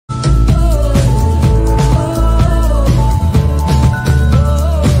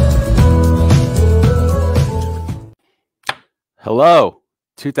Hello,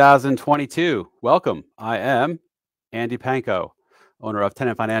 2022. Welcome. I am Andy Panko, owner of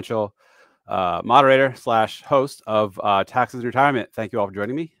Tenant Financial, moderator / host of Taxes and Retirement. Thank you all for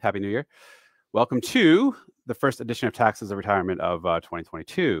joining me. Happy New Year. Welcome to the first edition of Taxes and Retirement of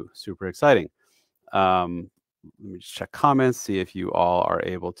 2022. Super exciting. Let me just check comments, see if you all are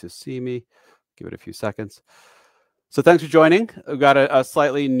able to see me. Give it a few seconds. So thanks for joining. We've got a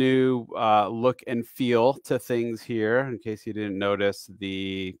slightly new look and feel to things here. In case you didn't notice,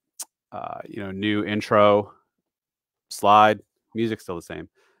 the new intro slide, music's still the same,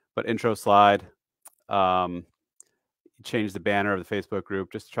 but intro slide. Change the banner of the Facebook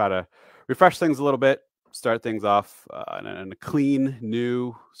group just to try to refresh things a little bit, start things off in a clean,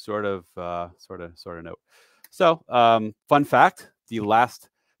 new sort of note. So, fun fact: the last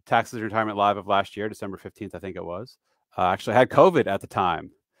Taxes and Retirement Live of last year, December 15th, I think it was, actually had COVID at the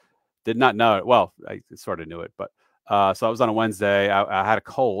time. Did not know it. Well, I sort of knew it, but so I was on a Wednesday. I had a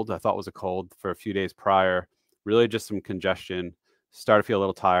cold. I thought it was a cold for a few days prior. Really just some congestion. Started to feel a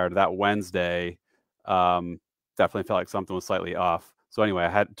little tired. That Wednesday, definitely felt like something was slightly off. So anyway,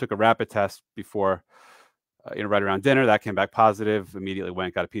 I took a rapid test before, right around dinner. That came back positive.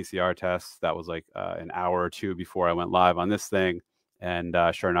 Immediately got a PCR test. That was like an hour or two before I went live on this thing. And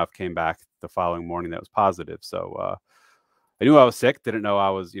sure enough, came back the following morning that was positive. So I knew I was sick. Didn't know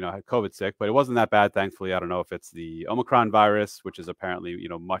I was, I had COVID sick, but it wasn't that bad. Thankfully, I don't know if it's the Omicron virus, which is apparently,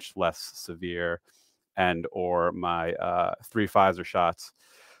 much less severe, and or my 3 Pfizer shots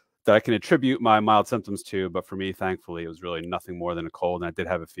that I can attribute my mild symptoms to. But for me, thankfully, it was really nothing more than a cold. And I did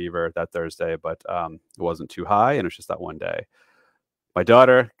have a fever that Thursday, but it wasn't too high. And it's just that one day. My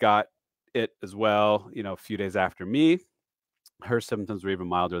daughter got it as well, a few days after me. Her symptoms were even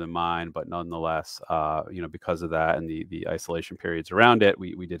milder than mine, but nonetheless, because of that and the isolation periods around it,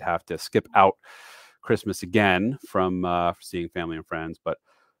 we did have to skip out Christmas again from seeing family and friends. But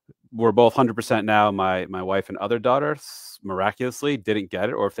we're both 100% now. My wife and other daughter miraculously didn't get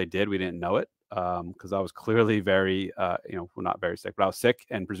it, or if they did, we didn't know it, because I was clearly very, not very sick, but I was sick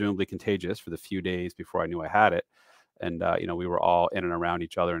and presumably contagious for the few days before I knew I had it. And, we were all in and around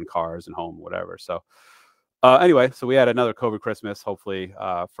each other in cars and home, whatever. So anyway, so we had another COVID Christmas. Hopefully,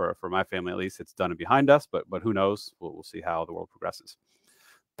 for my family at least, it's done and behind us. But who knows? We'll see how the world progresses.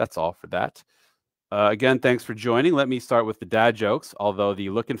 That's all for that. Again, thanks for joining. Let me start with the dad jokes. Although the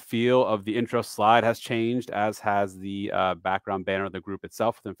look and feel of the intro slide has changed, as has the background banner of the group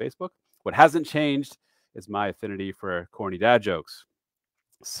itself within Facebook. What hasn't changed is my affinity for corny dad jokes.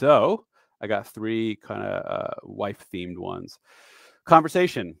 So I got 3 kind of wife-themed ones.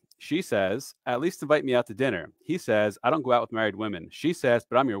 Conversation. She says, "At least invite me out to dinner." He says, "I don't go out with married women." She says,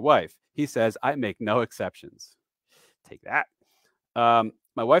 "But I'm your wife." He says, "I make no exceptions." Take that.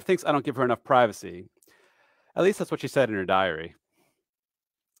 My wife thinks I don't give her enough privacy. At least that's what she said in her diary.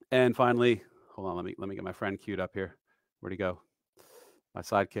 And finally, hold on, let me get my friend queued up here. Where'd he go? My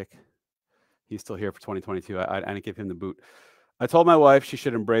sidekick. He's still here for 2022. I didn't give him the boot. I told my wife she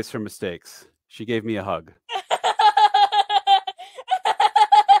should embrace her mistakes. She gave me a hug.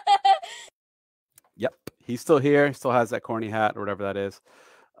 Yep, he's still here. He still has that corny hat or whatever that is.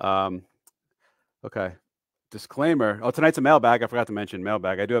 Okay. Disclaimer. Oh, tonight's a mailbag. I forgot to mention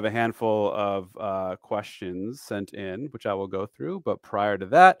mailbag. I do have a handful of questions sent in, which I will go through. But prior to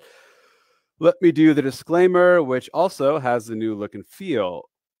that, let me do the disclaimer, which also has the new look and feel.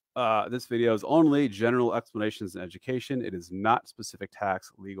 This video is only general explanations and education. It is not specific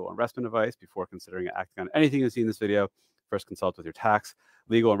tax, legal, or investment advice. Before considering acting on anything you see in this video, first consult with your tax,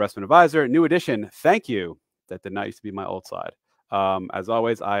 legal, investment advisor. New edition. Thank you. That did not used to be my old slide. As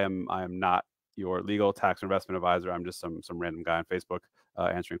always, I am not your legal, tax, or investment advisor. I'm just some random guy on Facebook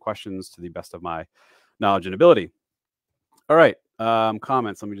answering questions to the best of my knowledge and ability. All right.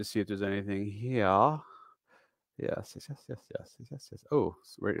 Comments. Let me just see if there's anything here. Yes. Oh,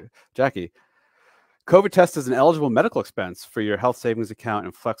 Jackie. COVID test is an eligible medical expense for your health savings account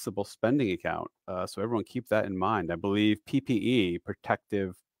and flexible spending account. So everyone keep that in mind. I believe PPE,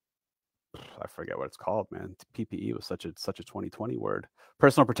 protective, I forget what it's called, man. PPE was such a 2020 word.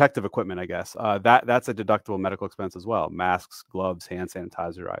 Personal protective equipment, I guess. That's a deductible medical expense as well. Masks, gloves, hand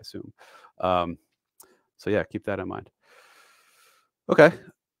sanitizer, I assume. So yeah, keep that in mind. Okay.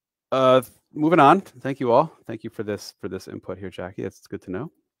 Moving on. Thank you all. Thank you for this input here, Jackie. It's good to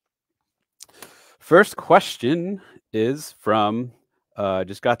know. First question is from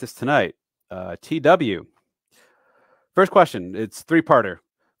just got this tonight. TW. First question. It's 3-parter.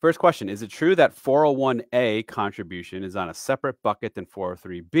 First question, is it true that 401A contribution is on a separate bucket than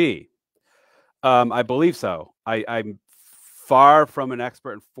 403B? I believe so. I'm far from an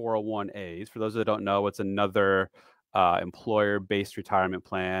expert in 401As. For those that don't know, it's another employer-based retirement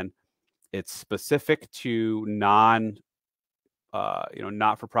plan. It's specific to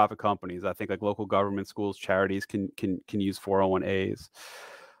not-for-profit companies. I think like local government, schools, charities can use 401(a)s.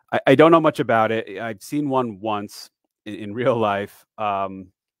 I don't know much about it. I've seen one once in real life.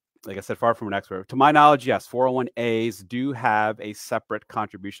 Like I said, far from an expert. To my knowledge, yes, 401(a)s do have a separate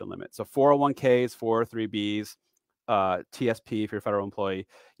contribution limit. So 401(k)s, 403(b)s, TSP if you're a federal employee,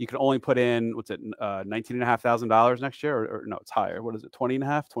 you can only put in, what's it, $19,500 next year, or no, it's higher. What is it,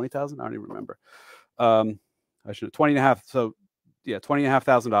 20,000? I don't even remember. I should 20.5. So yeah,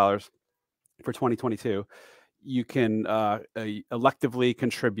 $20,500 for 2022. You can electively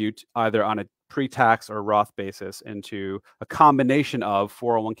contribute either on a pre-tax or Roth basis into a combination of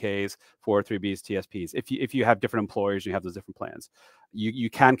 401(k)s, 403(b)s, TSPs. If you have different employers, you have those different plans. You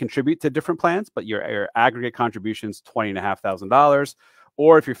can contribute to different plans, but your aggregate contributions $20,500.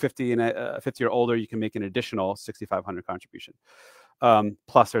 Or if you're 50 or older, you can make an additional $6,500 contribution.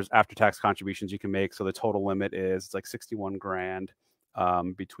 Plus, there's after-tax contributions you can make. So the total limit is like 61 grand.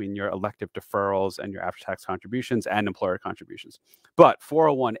 Between your elective deferrals and your after-tax contributions and employer contributions. But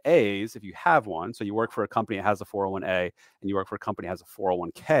 401(a)s, if you have one, so you work for a company that has a 401(a) and you work for a company that has a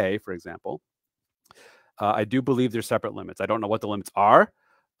 401(k), for example, I do believe there's separate limits. I don't know what the limits are,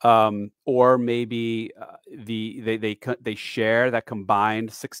 or maybe they share that combined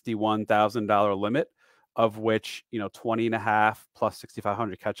 $61,000 limit, of which 20.5 plus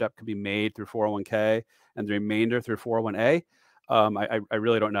 6,500 catch up could be made through 401(k) and the remainder through 401(a). I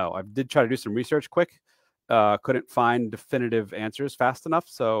really don't know. I did try to do some research quick. Couldn't find definitive answers fast enough.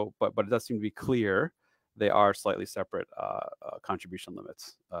 So, but it does seem to be clear they are slightly separate contribution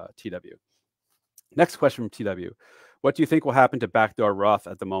limits. TW. Next question from TW. What do you think will happen to backdoor Roth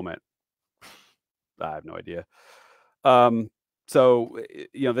at the moment? I have no idea. So,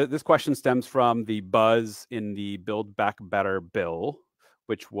 this question stems from the buzz in the Build Back Better bill,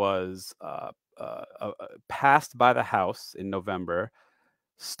 which was passed by the House in November,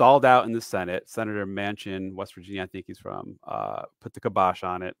 stalled out in the Senate. Senator Manchin, West Virginia, I think he's from, put the kibosh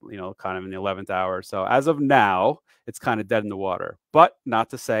on it, kind of in the 11th hour. So as of now, it's kind of dead in the water. But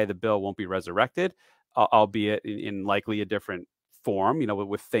not to say the bill won't be resurrected, albeit in likely a different form,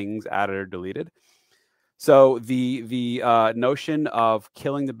 with things added or deleted. So the notion of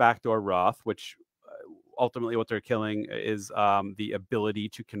killing the backdoor Roth, which ultimately what they're killing is the ability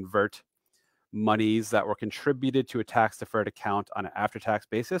to convert monies that were contributed to a tax-deferred account on an after-tax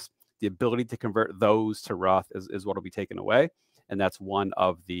basis. The ability to convert those to Roth is what will be taken away. And that's one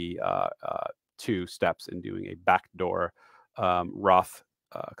of the two steps in doing a backdoor Roth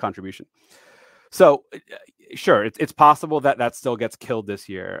contribution. So sure, it's possible that still gets killed this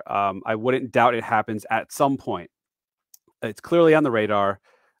year. I wouldn't doubt it happens at some point. It's clearly on the radar.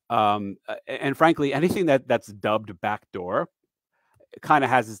 And frankly, anything that's dubbed backdoor kind of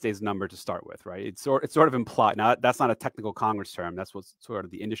has its day's number to start with, right? It's sort of implied. Now, that's not a technical Congress term. That's what sort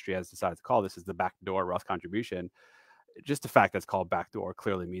of the industry has decided to call this, is the backdoor Roth contribution. Just the fact that's called backdoor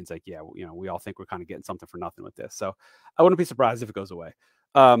clearly means like, yeah, we all think we're kind of getting something for nothing with this. So I wouldn't be surprised if it goes away.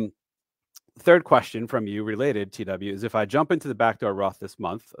 Third question from you related, TW, is if I jump into the backdoor Roth this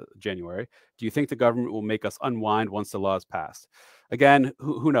month, January, do you think the government will make us unwind once the law is passed? Again,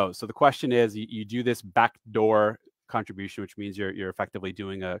 who knows? So the question is, you do this backdoor contribution, which means you're effectively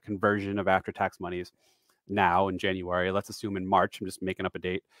doing a conversion of after-tax monies now in January. Let's assume in March, I'm just making up a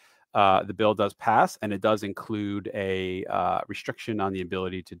date. The bill does pass, and it does include a restriction on the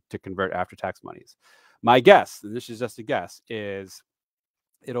ability to convert after-tax monies. My guess, and this is just a guess, is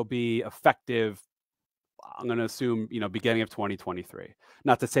it'll be effective, I'm going to assume, beginning of 2023.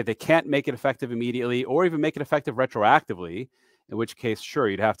 Not to say they can't make it effective immediately or even make it effective retroactively, in which case, sure,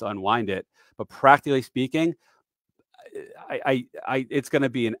 you'd have to unwind it. But practically speaking, it's going to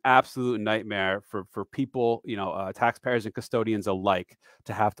be an absolute nightmare for people, taxpayers and custodians alike,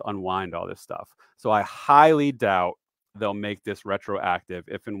 to have to unwind all this stuff. So I highly doubt they'll make this retroactive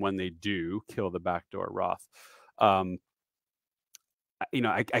if and when they do kill the backdoor Roth.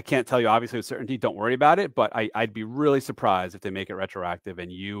 I can't tell you obviously with certainty, don't worry about it, but I'd be really surprised if they make it retroactive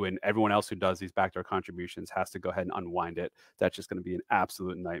and you and everyone else who does these backdoor contributions has to go ahead and unwind it. That's just going to be an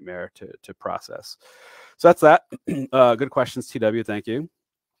absolute nightmare to process. So that's that. Good questions, TW. Thank you.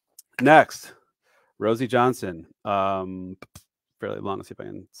 Next, Rosie Johnson. Fairly long. Let's see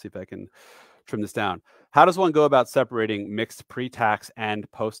if I can trim this down. How does one go about separating mixed pre-tax and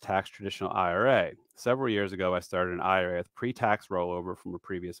post-tax traditional IRA? Several years ago, I started an IRA with pre-tax rollover from a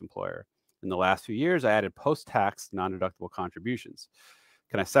previous employer. In the last few years, I added post-tax non-deductible contributions.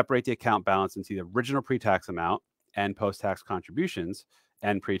 Can I separate the account balance into the original pre-tax amount and post-tax contributions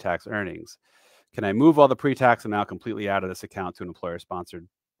and pre-tax earnings? Can I move all the pre-tax amount completely out of this account to an employer-sponsored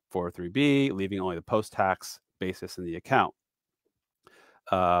 403B, leaving only the post-tax basis in the account?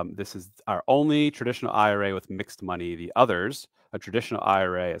 This is our only traditional IRA with mixed money. The others, a traditional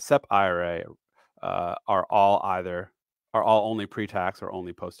IRA, a SEP IRA, are all only pre-tax or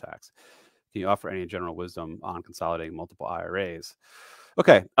only post-tax. Can you offer any general wisdom on consolidating multiple IRAs?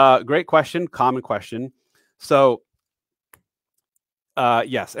 Okay, great question, common question. So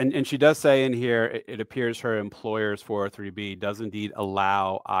yes, and she does say in here, it appears her employer's 403B does indeed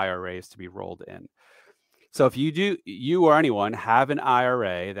allow IRAs to be rolled in. So if you or anyone have an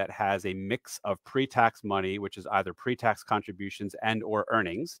IRA that has a mix of pre-tax money, which is either pre-tax contributions and or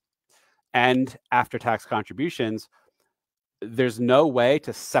earnings, and after-tax contributions, there's no way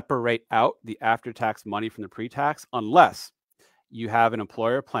to separate out the after-tax money from the pre-tax unless you have an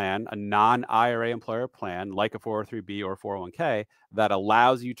employer plan, a non-IRA employer plan, like a 403B or 401k, that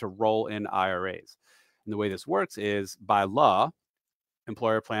allows you to roll in IRAs. And the way this works is, by law,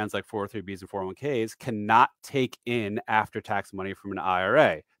 employer plans like 403Bs and 401ks cannot take in after-tax money from an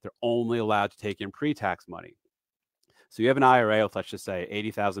IRA. They're only allowed to take in pre-tax money. So you have an IRA with, let's just say,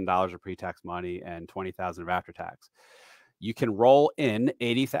 $80,000 of pre-tax money and $20,000 of after-tax. You can roll in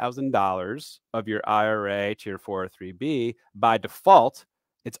 $80,000 of your IRA to your 403B. By default,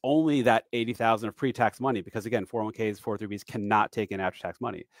 it's only that $80,000 of pre-tax money because, again, 401ks, 403Bs cannot take in after-tax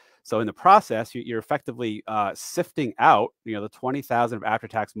money. So in the process, you're effectively sifting out, the $20,000 of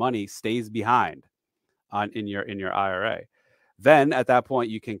after-tax money stays behind in your IRA. Then at that point,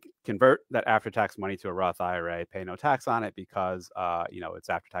 you can convert that after-tax money to a Roth IRA, pay no tax on it because it's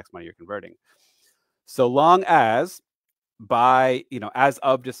after-tax money you're converting. So long as as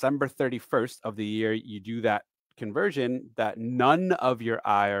of December 31st of the year, you do that conversion, that none of your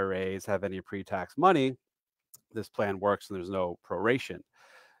IRAs have any pre-tax money, this plan works and there's no proration.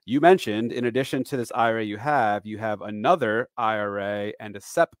 You mentioned, in addition to this IRA you have another IRA and a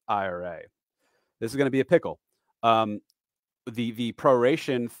SEP IRA. This is going to be a pickle. The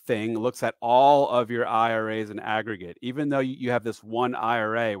proration thing looks at all of your IRAs in aggregate. Even though you have this one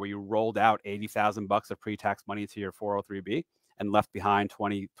IRA where you rolled out $80,000 of pre-tax money to your 403B and left behind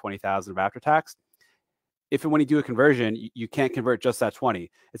 $20,000 of after tax, if and when you do a conversion, you can't convert just that 20.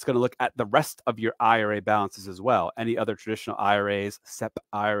 It's going to look at the rest of your IRA balances as well. Any other traditional IRAs, SEP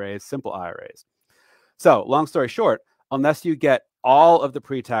IRAs, simple IRAs. So long story short, unless you get all of the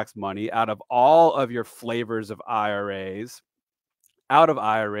pre-tax money out of all of your flavors of IRAs, out of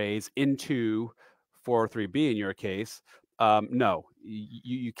IRAs into 403B in your case, no,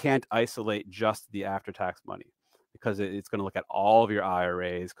 you can't isolate just the after-tax money because it's going to look at all of your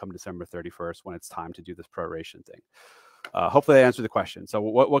IRAs come December 31st when it's time to do this proration thing. Hopefully I answered the question. So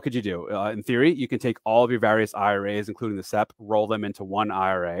what could you do? In theory, you can take all of your various IRAs, including the SEP, roll them into one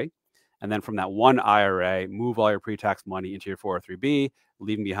IRA. And then from that one IRA, move all your pre-tax money into your 403B,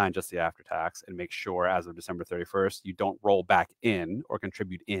 leaving behind just the after-tax, and make sure as of December 31st, you don't roll back in or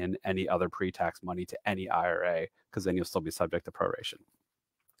contribute in any other pre-tax money to any IRA, because then you'll still be subject to proration.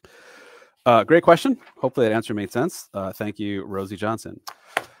 Great question. Hopefully that answer made sense. Thank you, Rosie Johnson.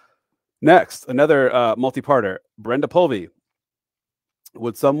 Next, another multi-parter, Brenda Pulvey.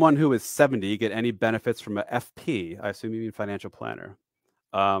 Would someone who is 70 get any benefits from a FP? I assume you mean financial planner.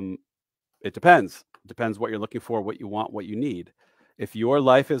 It depends. It depends what you're looking for, what you want, what you need. If your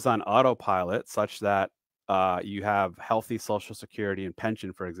life is on autopilot such that you have healthy Social Security and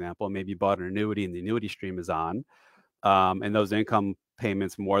pension, for example, maybe you bought an annuity and the annuity stream is on, and those income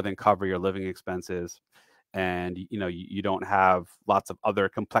payments more than cover your living expenses, and you don't have lots of other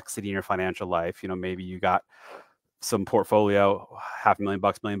complexity in your financial life, maybe you got some portfolio, $500,000,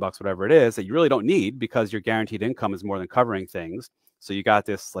 $1 million, whatever it is, that you really don't need because your guaranteed income is more than covering things. So you got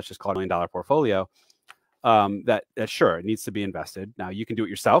this, let's just call it $1 million portfolio, that sure, it needs to be invested. Now you can do it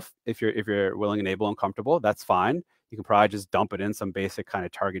yourself if you're willing and able and comfortable. That's fine. You can probably just dump it in some basic kind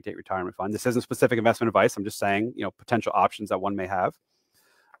of target date retirement fund. This isn't specific investment advice. I'm just saying, potential options that one may have.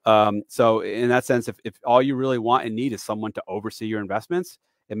 So in that sense, if all you really want and need is someone to oversee your investments,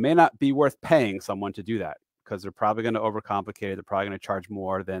 it may not be worth paying someone to do that, because they're probably going to overcomplicate it. They're probably going to charge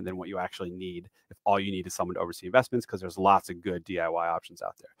more than what you actually need if all you need is someone to oversee investments, because there's lots of good DIY options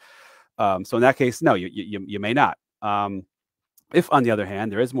out there. So in that case, no, you may not. If, on the other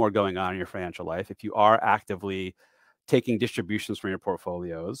hand, there is more going on in your financial life, if you are actively taking distributions from your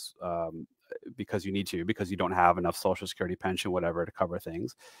portfolios because you need to, because you don't have enough Social Security, pension, whatever, to cover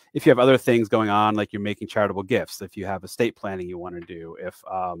things. If you have other things going on, like you're making charitable gifts, if you have estate planning you want to do, if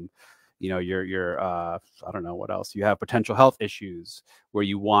you're I don't know what else, you have potential health issues where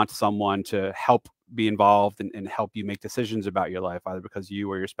you want someone to help be involved and help you make decisions about your life, either because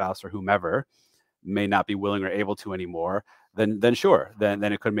you or your spouse or whomever may not be willing or able to anymore, then sure, then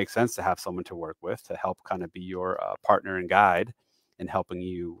it could make sense to have someone to work with to help kind of be your partner and guide in helping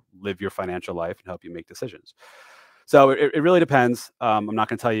you live your financial life and help you make decisions. So it really depends. I'm not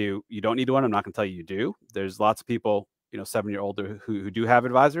going to tell you you don't need one. I'm not going to tell you you do. There's lots of people, 7-year older who do have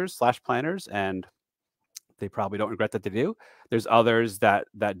advisors / planners, and they probably don't regret that they do. There's others that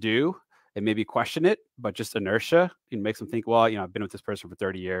do and maybe question it, but just inertia makes them think, well, I've been with this person for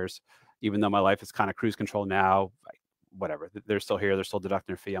 30 years, even though my life is kind of cruise control now, whatever. They're still here. They're still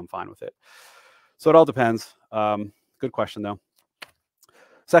deducting their fee. I'm fine with it. So it all depends. Good question, though.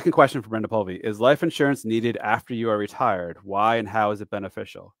 Second question from Brenda Pulvey. Is life insurance needed after you are retired? Why and how is it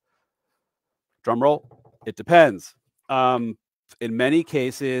beneficial? Drum roll. It depends. In many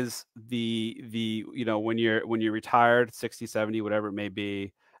cases, when you're retired, 60, 70, whatever it may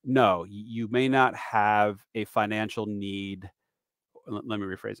be, no, you may not have a financial need. Let me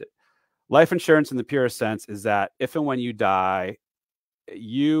rephrase it. Life insurance in the purest sense is that if and when you die,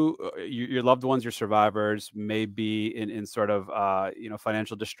 your loved ones, your survivors may be in sort of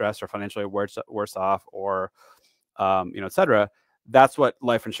financial distress or financially worse off, or et cetera. That's what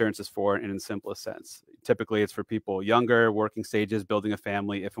life insurance is for in the simplest sense. Typically, it's for people younger, working stages, building a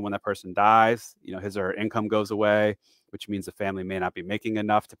family. If and when that person dies, his or her income goes away, which means the family may not be making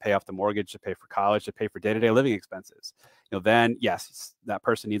enough to pay off the mortgage, to pay for college, to pay for day-to-day living expenses. Then yes, that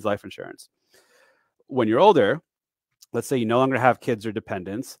person needs life insurance. When you're older, let's say you no longer have kids or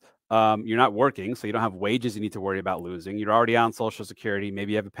dependents, you're not working, so you don't have wages you need to worry about losing. You're already on Social Security.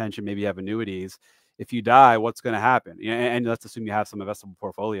 Maybe you have a pension, maybe you have annuities. If you die, what's going to happen? And let's assume you have some investable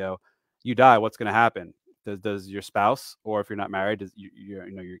portfolio. You die, what's going to happen? Does your spouse, or if you're not married, does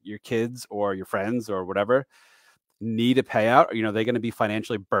your kids or your friends or whatever need a payout? Are they going to be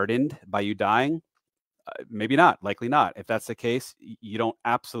financially burdened by you dying? Maybe not, likely not. If that's the case, you don't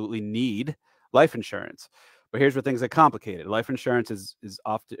absolutely need life insurance. But here's where things get complicated. Life insurance is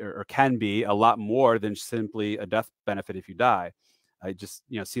often or can be a lot more than simply a death benefit if you die. I just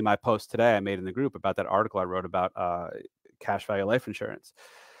see my post today I made in the group about that article I wrote about cash value life insurance.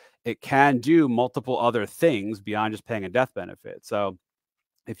 It can do multiple other things beyond just paying a death benefit. So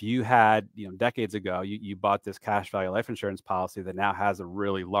if you had, decades ago, you bought this cash value life insurance policy that now has a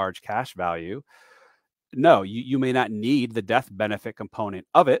really large cash value, no, you may not need the death benefit component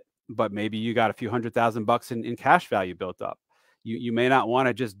of it, but maybe you got a few $100,000 in cash value built up. You may not want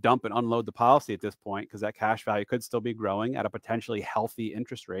to just dump and unload the policy at this point, because that cash value could still be growing at a potentially healthy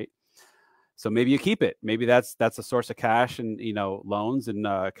interest rate. So maybe you keep it. Maybe that's a source of cash and loans and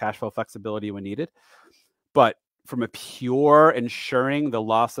cash flow flexibility when needed. But from a pure ensuring the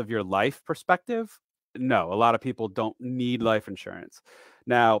loss of your life perspective, no, a lot of people don't need life insurance.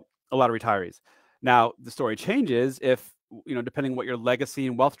 Now, a lot of retirees. Now, the story changes if, depending what your legacy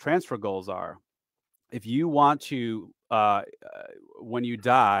and wealth transfer goals are. If you want to, when you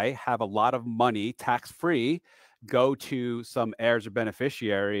die, have a lot of money tax-free go to some heirs or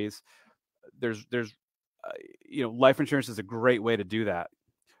beneficiaries, there's life insurance is a great way to do that,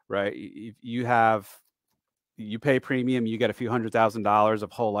 right? If you pay premium, you get a few $100,000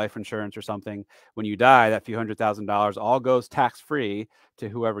 of whole life insurance or something. When you die, that few $100,000 all goes tax-free to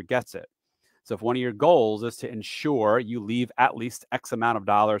whoever gets it. So if one of your goals is to ensure you leave at least X amount of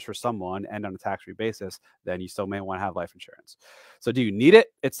dollars for someone and on a tax-free basis, then you still may want to have life insurance. So do you need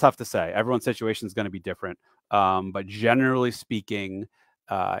it? It's tough to say. Everyone's situation is going to be different. But generally speaking,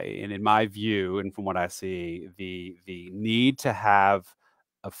 and in my view, and from what I see, the need to have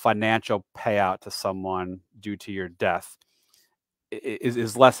a financial payout to someone due to your death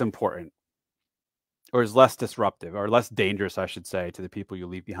is less important, or is less disruptive, or less dangerous, I should say, to the people you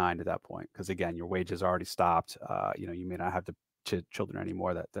leave behind at that point. Because again, your wages already stopped. You may not have children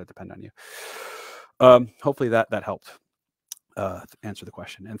anymore that depend on you. Hopefully that helped answer the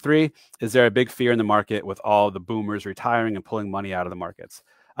question. And 3, is there a big fear in the market with all the boomers retiring and pulling money out of the markets?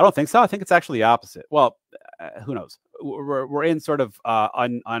 I don't think so. I think it's actually the opposite. Well, who knows? We're in sort of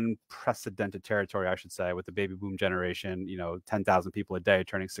unprecedented territory, I should say, with the baby boom generation. 10,000 people a day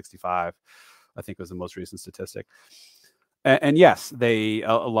turning 65. I think was the most recent statistic. And yes, a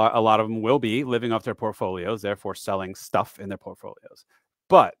lot of them will be living off their portfolios, therefore selling stuff in their portfolios.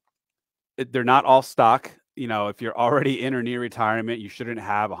 But they're not all stock. If you're already in or near retirement, you shouldn't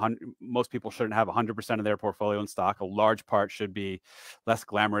have most people shouldn't have 100% of their portfolio in stock. A large part should be less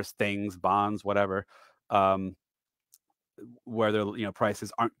glamorous things, bonds, whatever, where their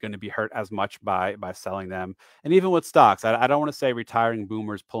prices aren't going to be hurt as much by selling them. And even with stocks, I don't want to say retiring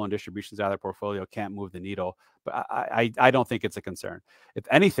boomers pulling distributions out of their portfolio can't move the needle, but I don't think it's a concern. If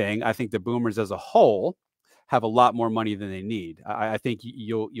anything, I think the boomers as a whole have a lot more money than they need. I think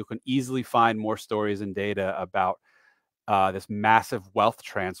you can easily find more stories and data about this massive wealth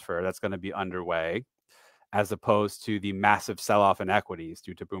transfer that's going to be underway, as opposed to the massive sell-off in equities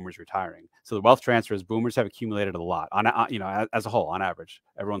due to boomers retiring. So the wealth transfer is boomers have accumulated a lot as a whole, on average.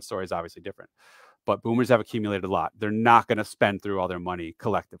 Everyone's story is obviously different, but boomers have accumulated a lot. They're not going to spend through all their money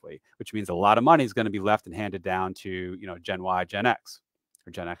collectively, which means a lot of money is going to be left and handed down to Gen Y, Gen X,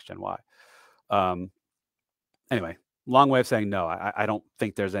 or Gen X, Gen Y. Anyway, long way of saying no. I don't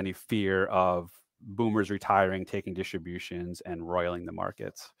think there's any fear of boomers retiring, taking distributions, and roiling the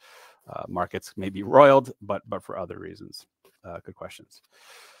markets. Markets may be roiled, but for other reasons. Good questions.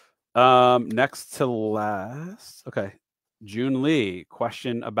 Next to last. Okay. June Lee,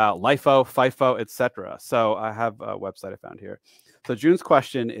 question about LIFO, FIFO, etc. So I have a website I found here. So June's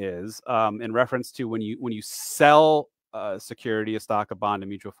question is in reference to when you sell a security, a stock, a bond, a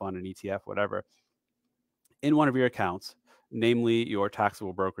mutual fund, an ETF, whatever, in one of your accounts, namely your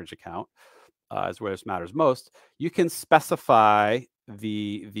taxable brokerage account, is where this matters most. You can specify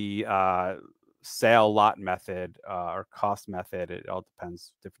the sale lot method or cost method. It all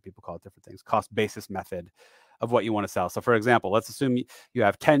depends. Different people call it different things. Cost basis method of what you want to sell. So for example, let's assume you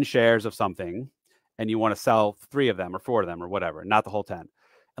have 10 shares of something and you want to sell 3 of them or 4 of them or whatever, not the whole 10.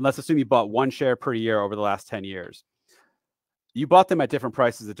 And let's assume you bought 1 share per year over the last 10 years. You bought them at different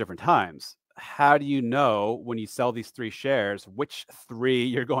prices at different times. How do you know when you sell these 3 shares, which 3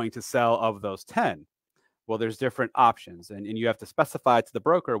 you're going to sell of those 10? Well, there's different options, and you have to specify to the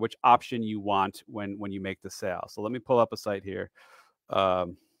broker which option you want when you make the sale. So let me pull up a site here.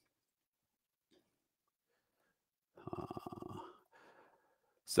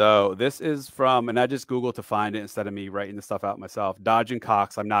 So this is from, and I just Googled to find it instead of me writing the stuff out myself, Dodge &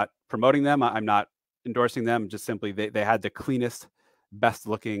 Cox. I'm not promoting them. I'm not endorsing them. Just simply they had the cleanest, best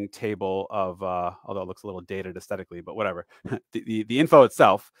looking table of, although it looks a little dated aesthetically, but whatever. the info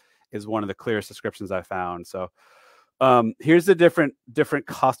itself is one of the clearest descriptions I found. So here's the different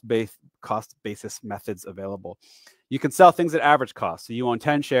cost basis methods available. You can sell things at average cost. So you own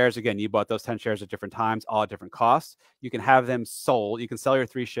 10 shares. Again, you bought those 10 shares at different times, all at different costs. You can have them sold. You can sell your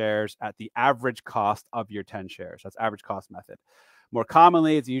 3 shares at the average cost of your 10 shares. That's average cost method. More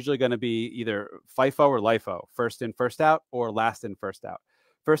commonly, it's usually going to be either FIFO or LIFO, first in, first out, or last in, first out.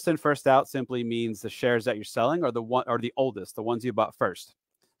 First in, first out simply means the shares that you're selling are the oldest, the ones you bought first.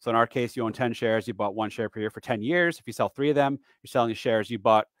 So in our case, you own 10 shares. You bought 1 share per year for 10 years. If you sell 3 of them, you're selling the shares you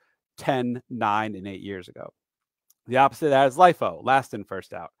bought 10, 9, and 8 years ago. The opposite of that is LIFO, last in,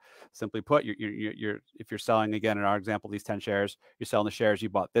 first out. Simply put, if you're selling, again, in our example, these 10 shares, you're selling the shares you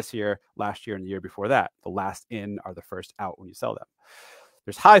bought this year, last year, and the year before that. The last in are the first out when you sell them.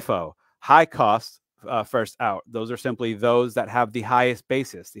 There's HIFO, high cost, first out. Those are simply those that have the highest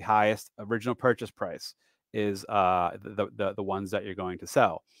basis, the highest original purchase price is the ones that you're going to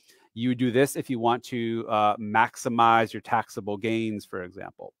sell. You do this if you want to maximize your taxable gains, for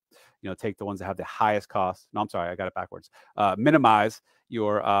example. Take the ones that have the highest cost. No, I'm sorry, I got it backwards. Minimize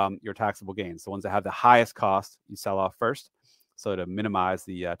your taxable gains. The ones that have the highest cost, you sell off first, so to minimize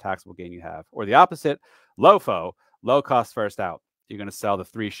the taxable gain you have. Or the opposite, LOFO, low cost first out. You're going to sell the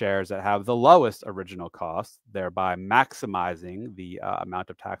 3 shares that have the lowest original cost, thereby maximizing the amount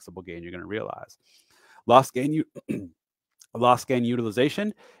of taxable gain you're going to realize. Loss gain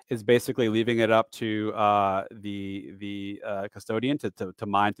utilization is basically leaving it up to the custodian to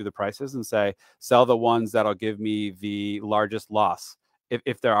mine through the prices and say, sell the ones that'll give me the largest loss,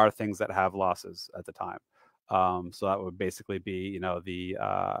 if there are things that have losses at the time. So that would basically be,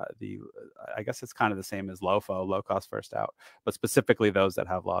 I guess it's kind of the same as LOFO, low cost first out, but specifically those that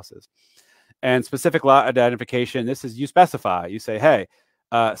have losses. And specific lot identification, this is you specify. You say, hey,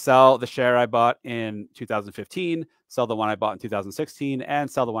 sell the share I bought in 2015, sell the one I bought in 2016, and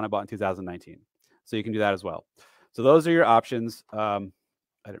sell the one I bought in 2019. So you can do that as well. So those are your options. I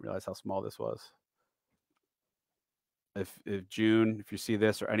didn't realize how small this was. If June, if you see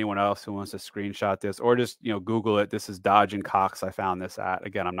this, or anyone else who wants to screenshot this, or just Google it. This is Dodge & Cox. I found this at.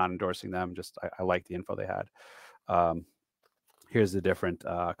 Again, I'm not endorsing them. Just I like the info they had. Here's the different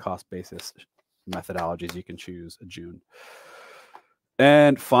cost basis methodologies you can choose. June.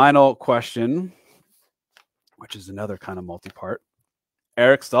 And final question, which is another kind of multi-part.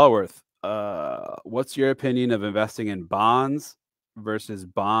 Eric Stallworth, what's your opinion of investing in bonds versus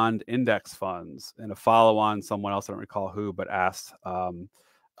bond index funds? And a follow-on, someone else, I don't recall who, but asked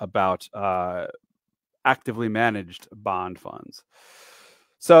about actively managed bond funds.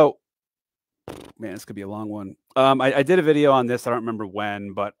 So, man, this could be a long one. I did a video on this. I don't remember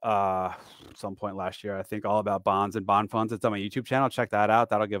when, but at some point last year, I think, all about bonds and bond funds. It's on my YouTube channel. Check that out.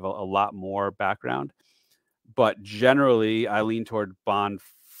 That'll give a lot more background. but generally I lean toward bond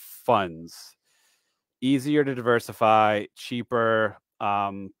funds. Easier to diversify, cheaper.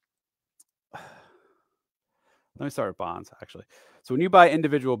 Let me start with bonds, actually. So when you buy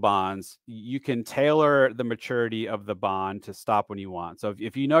individual bonds, you can tailor the maturity of the bond to stop when you want. So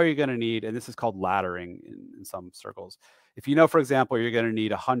if you know you're going to need, and this is called laddering in some circles, if you know, for example, you're going to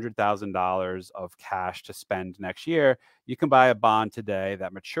need $100,000 of cash to spend next year, you can buy a bond today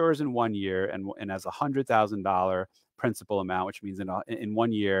that matures in 1 year and has $100,000 principal amount, which means in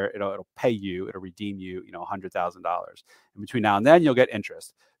 1 year it'll pay you, it'll redeem you, $100,000. And between now and then, you'll get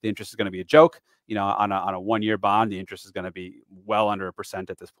interest. The interest is going to be a joke. On a 1 year bond, the interest is going to be well under 1%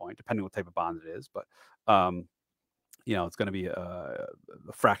 at this point, depending on what type of bond it is. But it's going to be a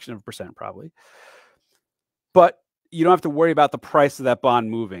fraction of a percent probably. But you don't have to worry about the price of that bond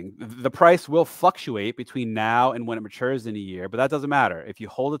moving. The price will fluctuate between now and when it matures in a year, but that doesn't matter. If you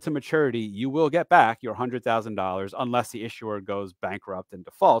hold it to maturity, you will get back your $100,000 unless the issuer goes bankrupt and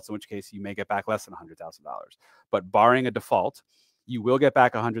defaults, in which case you may get back less than $100,000. But barring a default, you will get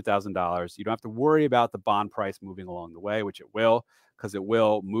back $100,000. You don't have to worry about the bond price moving along the way, which it will, because it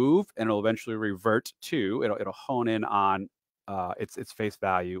will move and it'll eventually revert to, it'll hone in on its face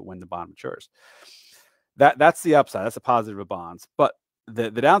value when the bond matures. That's the upside. That's a positive of bonds. But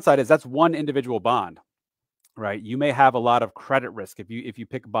the downside is that's one individual bond, right? You may have a lot of credit risk if you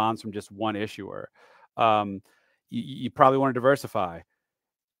pick bonds from just one issuer. You probably want to diversify.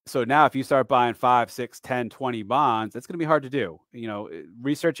 So now if you start buying 5, 6, 10, 20 bonds, it's going to be hard to do.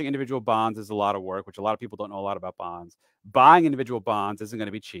 Researching individual bonds is a lot of work, which a lot of people don't know a lot about bonds. Buying individual bonds isn't going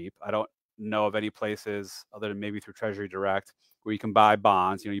to be cheap. I don't know of any places other than maybe through Treasury Direct where you can buy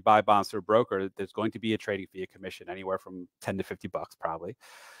bonds. You buy bonds through a broker. There's going to be a trading fee, a commission, anywhere from $10 to $50 probably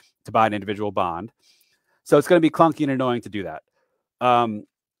to buy an individual bond. So it's going to be clunky and annoying to do that.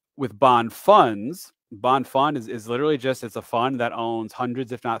 With bond funds, bond fund is literally it's a fund that owns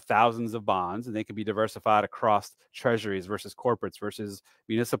hundreds, if not thousands of bonds, and they can be diversified across treasuries versus corporates versus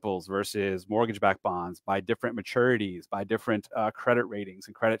municipals versus mortgage-backed bonds by different maturities, by different credit ratings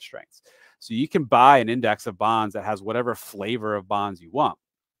and credit strengths. So you can buy an index of bonds that has whatever flavor of bonds you want.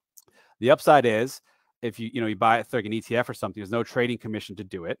 The upside is if you buy it through an ETF or something, there's no trading commission to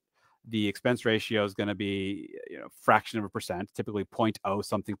do it. The expense ratio is going to be fraction of a percent, typically 0.0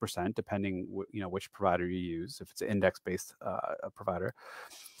 something percent, depending which provider you use. If it's an index-based provider,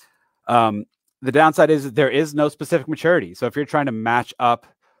 the downside is there is no specific maturity. So if you're trying to match up,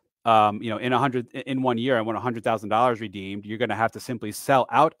 in 1 year, I want $100,000 redeemed, you're going to have to simply sell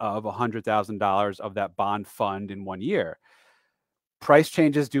out of $100,000 of that bond fund in 1 year. Price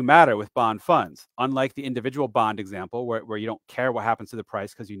changes do matter with bond funds. Unlike the individual bond example, where you don't care what happens to the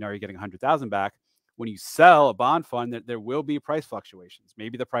price because you're getting 100,000 back. When you sell a bond fund, there will be price fluctuations.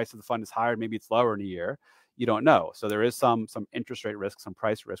 Maybe the price of the fund is higher, maybe it's lower in a year. You don't know. So there is some interest rate risk, some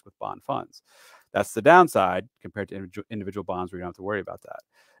price risk with bond funds. That's the downside compared to individual bonds where you don't have to worry about that.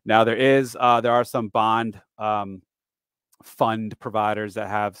 Now there are some bond fund providers that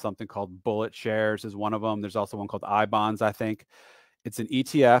have something called bullet shares is one of them. There's also one called I-bonds, I think. It's an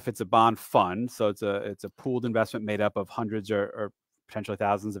ETF. It's a bond fund. So it's a pooled investment made up of hundreds or potentially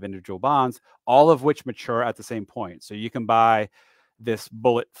thousands of individual bonds, all of which mature at the same point. So you can buy this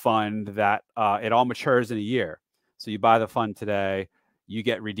bullet fund that it all matures in a year. So you buy the fund today, you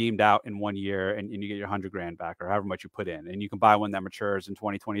get redeemed out in 1 year, and you get your $100,000 back or however much you put in. And you can buy one that matures in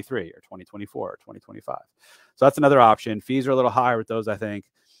 2023 or 2024 or 2025. So that's another option. Fees are a little higher with those, I think.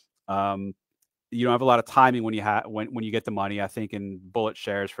 You don't have a lot of timing when you get the money. I think in bullet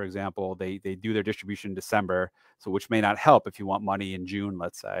shares, for example, they do their distribution in December, so which may not help if you want money in June,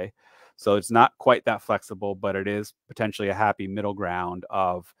 let's say. So it's not quite that flexible, but it is potentially a happy middle ground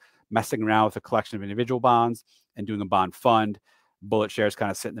of messing around with a collection of individual bonds and doing a bond fund. Bullet shares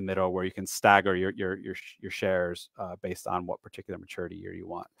kind of sit in the middle where you can stagger your shares based on what particular maturity year you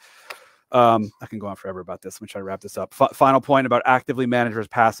want. I can go on forever about this. Let me try to wrap this up. Final point about actively managed versus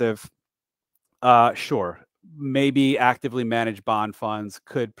passive. Sure, maybe actively managed bond funds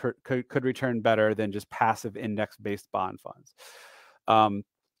could return better than just passive index-based bond funds.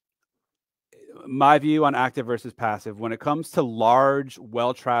 My view on active versus passive, when it comes to large,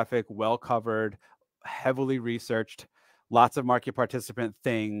 well-trafficked, well-covered, heavily researched, lots of market participant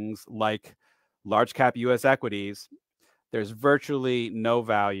things like large cap US equities, there's virtually no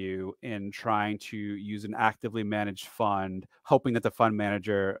value in trying to use an actively managed fund, hoping that the fund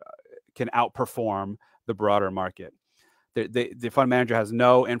manager can outperform the broader market. The fund manager has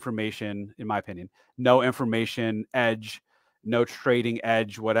no information, in my opinion, no information edge no trading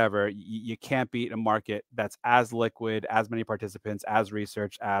edge, whatever. You can't beat a market that's as liquid, as many participants, as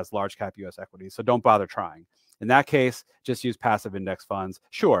research as large cap US equities. So don't bother trying. In that case, just use passive index funds.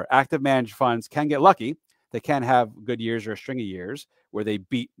 Sure, active managed funds can get lucky. They can have good years or a string of years where they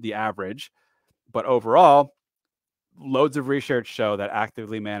beat the average. But overall, loads of research show that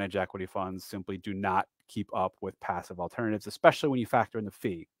actively managed equity funds simply do not keep up with passive alternatives, especially when you factor in the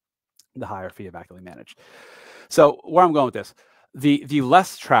fee, the higher fee of actively managed. So where I'm going with this, the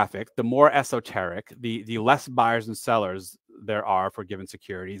less traffic, the more esoteric, the less buyers and sellers there are for given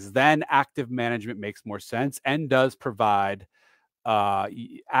securities, then active management makes more sense and does provide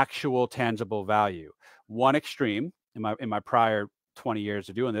actual tangible value. One extreme in my prior 20 years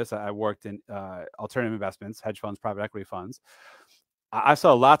of doing this, I worked in alternative investments, hedge funds, private equity funds. I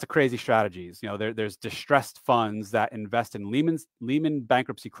saw lots of crazy strategies. You know, there's distressed funds that invest in Lehman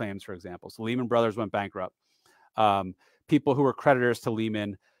bankruptcy claims, for example. So Lehman Brothers went bankrupt. People who were creditors to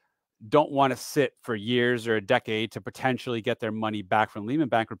Lehman don't want to sit for years or a decade to potentially get their money back from Lehman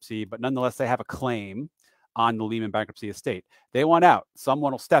bankruptcy, but nonetheless, they have a claim on the Lehman bankruptcy estate. They want out.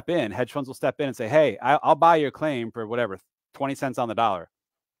 Someone will step in, hedge funds will step in and say, hey, I'll buy your claim for whatever, 20 cents on the dollar.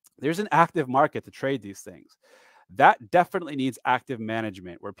 There's an active market to trade these things. That definitely needs active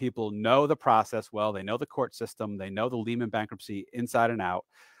management where people know the process well, they know the court system, they know the Lehman bankruptcy inside and out.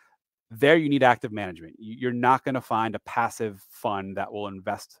 There you need active management. You're not going to find a passive fund that will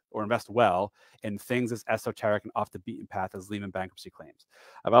invest well in things as esoteric and off the beaten path as Lehman bankruptcy claims.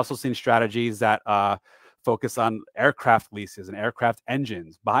 I've also seen strategies that focus on aircraft leases and aircraft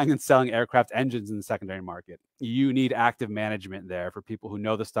engines, buying and selling aircraft engines in the secondary market. You need active management there for people who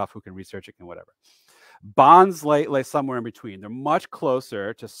know the stuff, who can research it and whatever. Bonds lay somewhere in between. They're much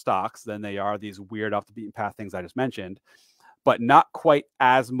closer to stocks than they are these weird off the beaten path things I just mentioned, but not quite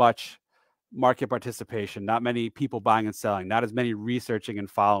as much market participation, not many people buying and selling, not as many researching and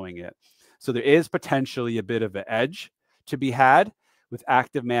following it. So there is potentially a bit of an edge to be had with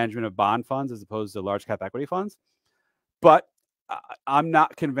active management of bond funds as opposed to large cap equity funds. But I'm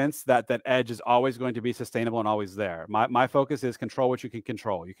not convinced that that edge is always going to be sustainable and always there. My focus is control what you can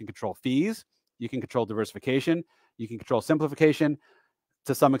control. You can control fees, you can control diversification, you can control simplification.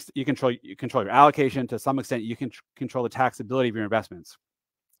 To some extent, you control your allocation. To some extent, you can control the taxability of your investments,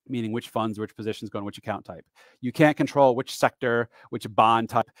 meaning which funds, which positions go in which account type. You can't control which sector, which bond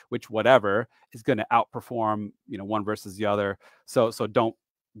type, which whatever is going to outperform, one versus the other. So don't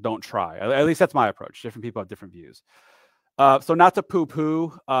try. At least that's my approach. Different people have different views. So not to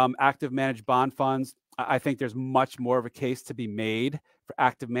poo-poo active managed bond funds. I think there's much more of a case to be made for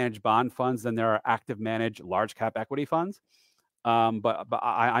active managed bond funds than there are active managed large cap equity funds. But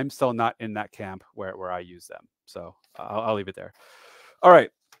I'm still not in that camp where I use them. So I'll leave it there. All right.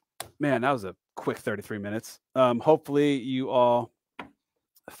 Man, that was a quick 33 minutes. Hopefully you all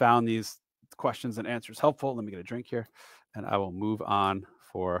found these questions and answers helpful. Let me get a drink here and I will move on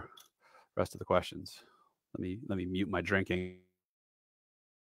for the rest of the questions. Let me mute my drinking.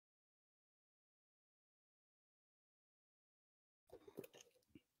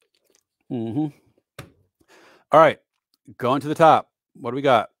 All right, going to the top. What do we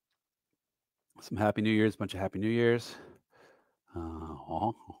got? Some Happy New Year's, bunch of Happy New Year's.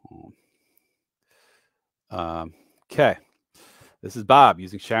 Okay. This is Bob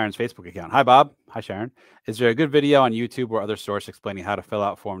using Sharon's Facebook account. Hi, Bob. Hi, Sharon. Is there a good video on YouTube or other source explaining how to fill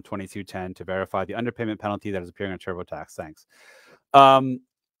out Form 2210 to verify the underpayment penalty that is appearing on TurboTax? Thanks.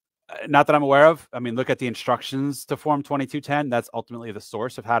 Not that I'm aware of. I mean, look at the instructions to Form 2210. That's ultimately the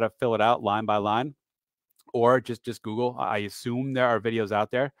source of how to fill it out line by line. Or just Google. I assume there are videos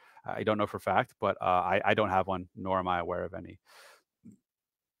out there. I don't know for a fact, but I don't have one, nor am I aware of any.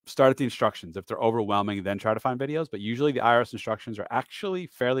 Start at the instructions. If they're overwhelming, then try to find videos. But usually the IRS instructions are actually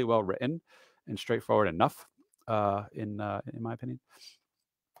fairly well written and straightforward enough, in my opinion.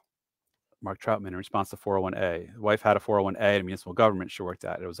 Mark Troutman, in response to 401A. The wife had a 401A in municipal government she worked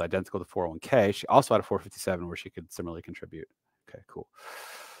at. It was identical to 401K. She also had a 457 where she could similarly contribute. Okay, cool.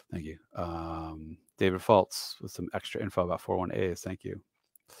 Thank you. David Fultz with some extra info about 401As. Thank you.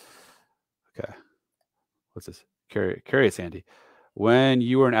 Okay. What's this? Curious, Andy. When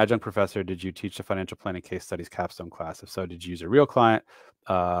you were an adjunct professor, did you teach the financial planning case studies capstone class? If so, did you use a real client?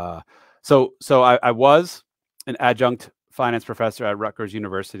 So I was an adjunct finance professor at Rutgers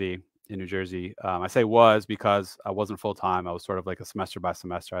University in New Jersey. I say was because I wasn't full-time. I was sort of like a semester by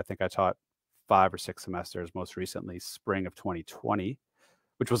semester. I think I taught 5 or 6 semesters, most recently spring of 2020,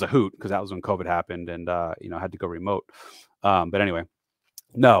 which was a hoot because that was when COVID happened and, I had to go remote. But anyway,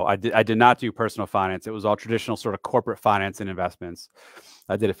 no, I did not do personal finance. It was all traditional sort of corporate finance and investments.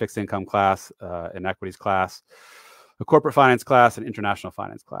 I did a fixed income class, an equities class, a corporate finance class and international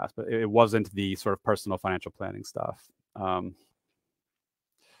finance class, but it wasn't the sort of personal financial planning stuff. But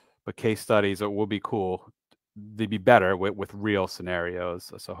case studies will be cool. They'd be better with real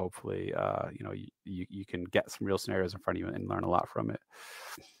scenarios. So hopefully, you can get some real scenarios in front of you and learn a lot from it.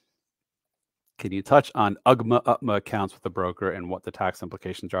 Can you touch on UGMA, UPMA accounts with the broker and what the tax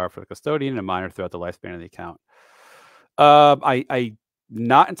implications are for the custodian and minor throughout the lifespan of the account? I'm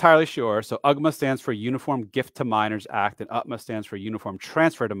not entirely sure. So UGMA stands for Uniform Gift to Minors Act, and UPMA stands for Uniform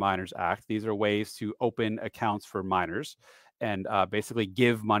Transfer to Minors Act. These are ways to open accounts for minors and basically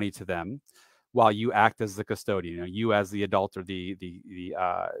give money to them while you act as the custodian. You as the adult or the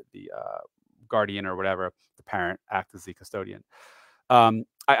guardian or whatever, the parent, act as the custodian.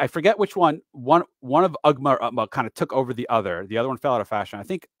 I forget which one. One of UGMA or UPMA kind of took over the other. The other one fell out of fashion. I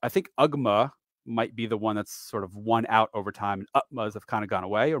think UGMA might be the one that's sort of won out over time, and UPMAs have kind of gone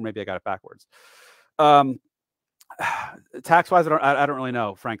away, or maybe I got it backwards. Tax-wise, I don't really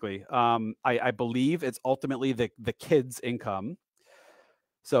know, frankly. I believe it's ultimately the kid's income.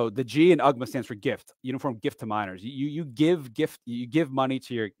 So the G in UGMA stands for gift, Uniform Gift to Minors. You give money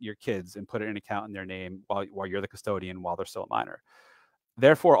to your kids and put it in an account in their name while you're the custodian while they're still a minor.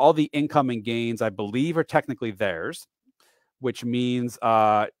 Therefore, all the income and gains, I believe, are technically theirs, which means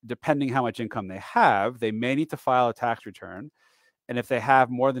depending how much income they have, they may need to file a tax return. And if they have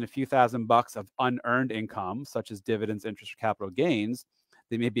more than a few $1,000s of unearned income, such as dividends, interest, or capital gains,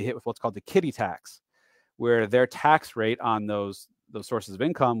 they may be hit with what's called the kiddie tax, where their tax rate on those sources of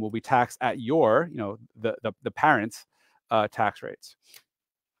income will be taxed at your, the parents' tax rates.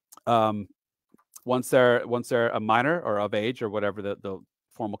 Once they're a minor or of age or whatever the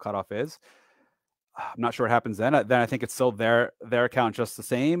formal cutoff is, I'm not sure what happens then. Then I think it's still their account just the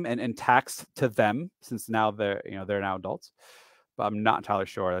same and taxed to them, since now they're now adults. But I'm not entirely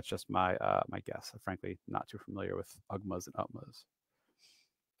sure. That's just my guess. I'm frankly not too familiar with UGMAs and UPMAs.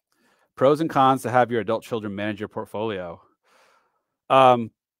 Pros and cons to have your adult children manage your portfolio. I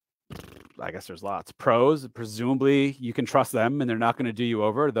guess there's lots. Pros, presumably you can trust them and they're not going to do you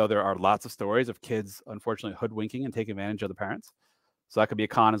over, though there are lots of stories of kids unfortunately hoodwinking and taking advantage of the parents. So that could be a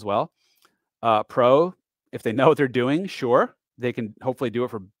con as well. Pro, if they know what they're doing, sure, they can hopefully do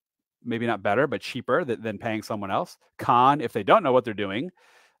it for maybe not better, but cheaper than paying someone else. Con, if they don't know what they're doing,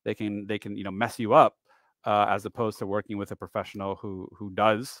 they can mess you up, as opposed to working with a professional who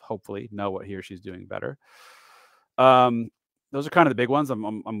does hopefully know what he or she's doing better. Those are kind of the big ones.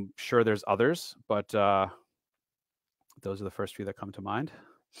 I'm sure there's others, but those are the first few that come to mind.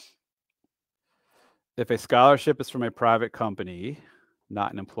 If a scholarship is from a private company,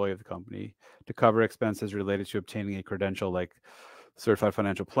 not an employee of the company, to cover expenses related to obtaining a credential like certified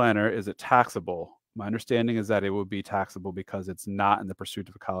financial planner, is it taxable? My understanding is that it would be taxable because it's not in the pursuit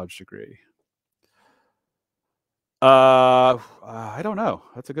of a college degree. I don't know.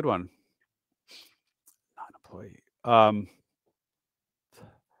 That's a good one. Not an employee.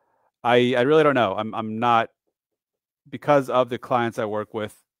 I really don't know. I'm not, because of the clients I work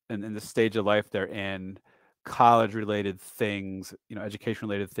with and in the stage of life they're in, college related things, education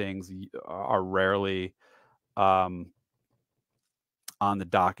related things are rarely on the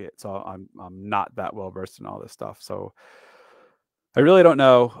docket. So I'm not that well versed in all this stuff. So I really don't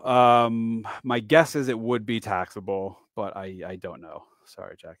know. My guess is it would be taxable, but I don't know.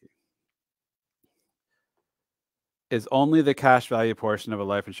 Sorry, Jackie. Is only the cash value portion of a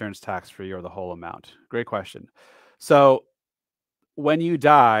life insurance tax-free or the whole amount? Great question. So when you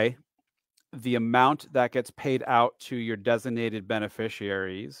die, the amount that gets paid out to your designated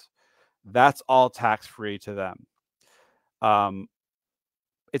beneficiaries, that's all tax-free to them.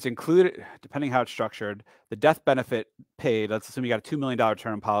 It's included, depending how it's structured, the death benefit paid, let's assume you got a $2 million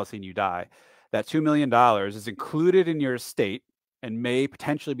term policy and you die. That $2 million is included in your estate and may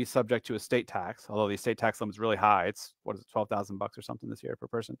potentially be subject to estate tax, although the estate tax limit is really high. It's, what is it, $12,000 or something this year per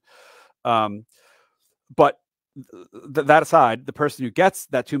person. But that aside, the person who gets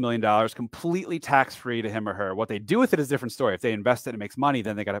that $2 million completely tax-free to him or her. What they do with it is a different story. If they invest it and it makes money,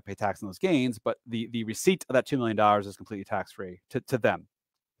 then they got to pay tax on those gains. But the receipt of that $2 million is completely tax-free to them.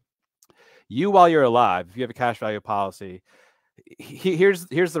 You, while you're alive, if you have a cash value policy, here's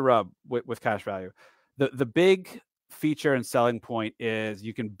the rub with cash value. The big feature and selling point is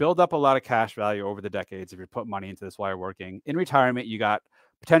you can build up a lot of cash value over the decades if you're putting money into this while you're working. In retirement, you got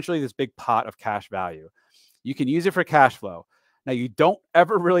potentially this big pot of cash value. You can use it for cash flow. Now, you don't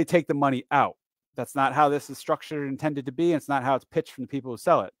ever really take the money out. That's not how this is structured and intended to be. And it's not how it's pitched from the people who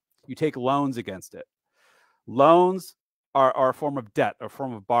sell it. You take loans against it. Loans are a form of debt or a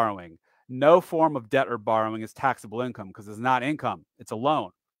form of borrowing. No form of debt or borrowing is taxable income because it's not income. It's a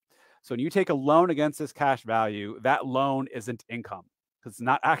loan. So when you take a loan against this cash value, that loan isn't income because it's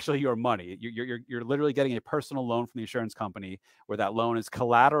not actually your money. You're literally getting a personal loan from the insurance company where that loan is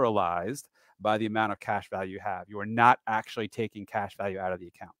collateralized by the amount of cash value you have. You are not actually taking cash value out of the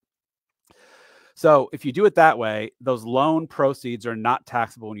account. So if you do it that way, those loan proceeds are not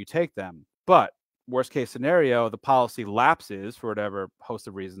taxable when you take them. But worst case scenario, the policy lapses for whatever host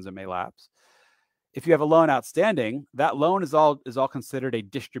of reasons it may lapse. If you have a loan outstanding, that loan is all considered a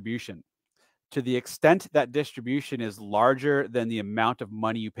distribution. To the extent that distribution is larger than the amount of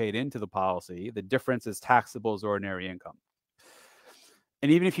money you paid into the policy, the difference is taxable as ordinary income.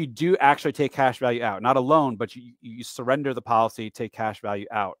 And even if you do actually take cash value out, not a loan, but you surrender the policy, take cash value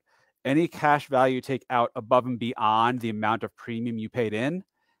out, any cash value you take out above and beyond the amount of premium you paid in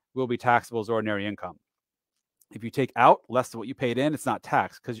will be taxable as ordinary income. If you take out less than what you paid in, it's not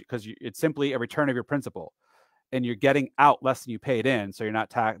taxed because it's simply a return of your principal, and you're getting out less than you paid in, so they're not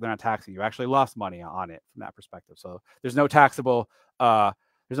taxing you. You actually lost money on it from that perspective. So there's no taxable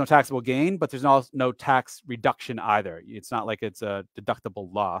gain, but there's no tax reduction either. It's not like it's a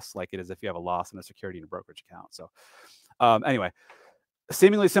deductible loss like it is if you have a loss in a security and a brokerage account. So anyway,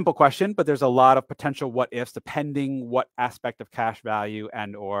 seemingly simple question, but there's a lot of potential what ifs depending what aspect of cash value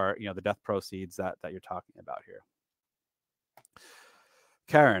and or the death proceeds that you're talking about here.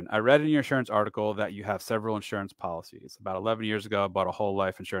 Karen, I read in your insurance article that you have several insurance policies. About 11 years ago, I bought a whole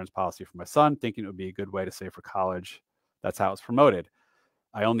life insurance policy for my son, thinking it would be a good way to save for college. That's how it's promoted.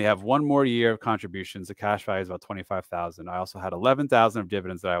 I only have one more year of contributions. The cash value is about $25,000. I also had $11,000 of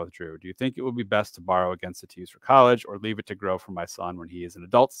dividends that I withdrew. Do you think it would be best to borrow against it to use for college or leave it to grow for my son when he is an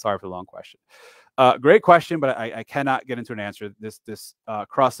adult? Sorry for the long question. Great question, but I cannot get into an answer. This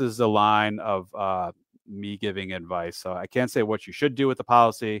crosses the line of me giving advice. So I can't say what you should do with the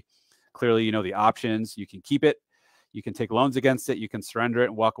policy. Clearly, you know the options. You can keep it. You can take loans against it. You can surrender it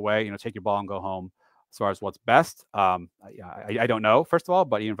and walk away. Take your ball and go home. As far as what's best, I don't know, first of all,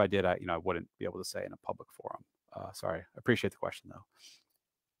 but even if I did, I wouldn't be able to say in a public forum. Sorry. I appreciate the question,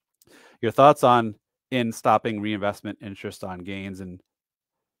 though. Your thoughts on stopping reinvestment interest on gains and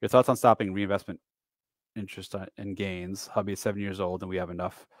your thoughts on stopping reinvestment interest in gains. Hubby is 7 years old and we have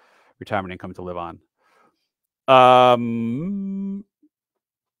enough retirement income to live on.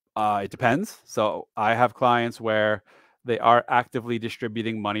 It depends. So I have clients where they are actively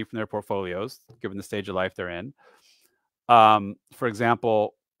distributing money from their portfolios, given the stage of life they're in. For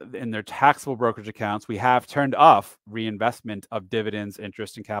example, in their taxable brokerage accounts, we have turned off reinvestment of dividends,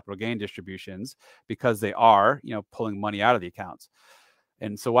 interest, and capital gain distributions because they are, pulling money out of the accounts.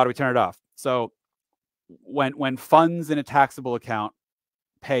 And so why do we turn it off? So when funds in a taxable account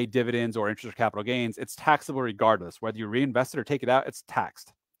pay dividends or interest or capital gains, it's taxable regardless. Whether you reinvest it or take it out, it's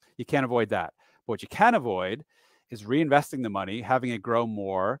taxed. You can't avoid that. But what you can avoid is reinvesting the money, having it grow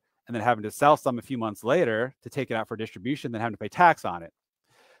more, and then having to sell some a few months later to take it out for distribution, then having to pay tax on it.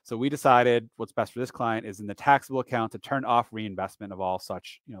 So we decided what's best for this client is in the taxable account to turn off reinvestment of all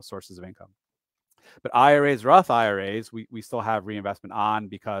such sources of income. But IRAs, Roth IRAs, we still have reinvestment on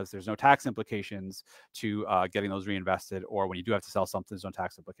because there's no tax implications to getting those reinvested, or when you do have to sell something, there's no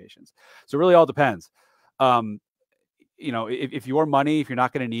tax implications. So it really all depends. If your money, if you're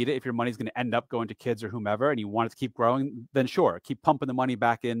not going to need it, if your money's going to end up going to kids or whomever, and you want it to keep growing, then sure, keep pumping the money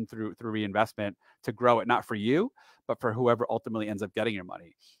back in through reinvestment to grow it, not for you, but for whoever ultimately ends up getting your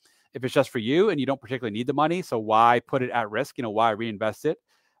money. If it's just for you and you don't particularly need the money, so why put it at risk? Why reinvest it?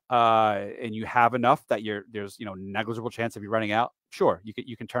 And you have enough that there's negligible chance of you running out. Sure,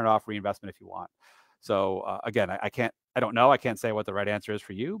 you can turn off reinvestment if you want. So again, I don't know. I can't say what the right answer is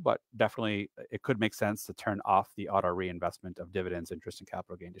for you, but definitely it could make sense to turn off the auto reinvestment of dividends, interest, and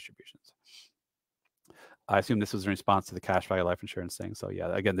capital gain distributions. I assume this was in response to the cash value life insurance thing. So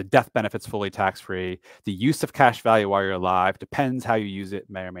yeah, again, the death benefit's fully tax-free. The use of cash value while you're alive depends how you use it,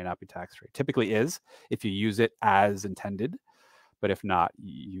 may or may not be tax-free. Typically is if you use it as intended, but if not,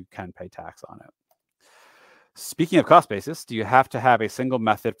 you can pay tax on it. Speaking of cost basis, do you have to have a single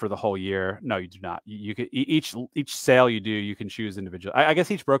method for the whole year? No, you do not. You could each sale you do, you can choose individually. I guess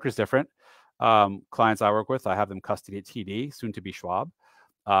each broker is different. Clients I work with, I have them custody at TD, soon to be Schwab.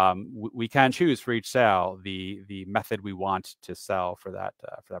 We can choose for each sale the method we want to sell for that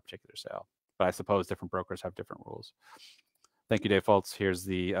particular sale. But I suppose different brokers have different rules. Thank you, Dave Fultz. Here's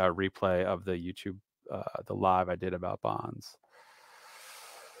the replay of the YouTube, the live I did about bonds.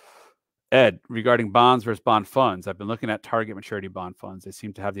 Ed, regarding bonds versus bond funds, I've been looking at target maturity bond funds. They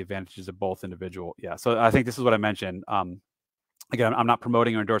seem to have the advantages of both individual. Yeah, so I think this is what I mentioned. Again, I'm not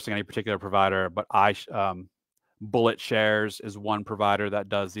promoting or endorsing any particular provider, but Bullet Shares is one provider that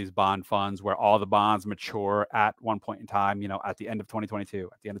does these bond funds where all the bonds mature at one point in time, at the end of 2022,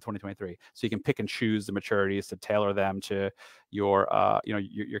 at the end of 2023. So you can pick and choose the maturities to tailor them to your,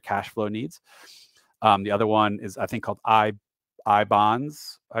 your cash flow needs. The other one is, I think, called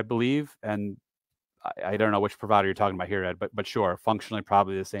iBonds, I believe. And I don't know which provider you're talking about here, Ed, but sure, functionally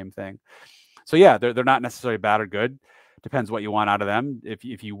probably the same thing. So yeah, they're not necessarily bad or good. Depends what you want out of them.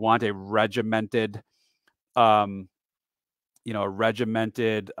 If you want a regimented,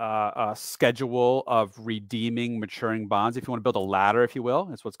 schedule of redeeming maturing bonds, if you want to build a ladder, if you will,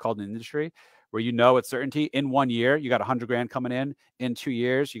 that's what's called in the industry, where with certainty in 1 year you got 100 grand coming in 2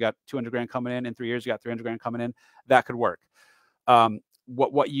 years you got 200 grand coming in 3 years you got 300 grand coming in, that could work.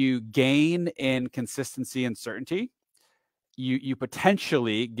 What you gain in consistency and certainty, you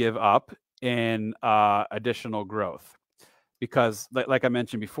potentially give up in additional growth. Because like I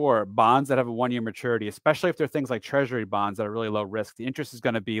mentioned before, bonds that have a 1 year maturity, especially if they're things like treasury bonds that are really low risk, the interest is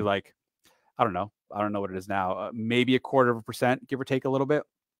going to be like, I don't know what it is now, maybe 0.25%, give or take a little bit.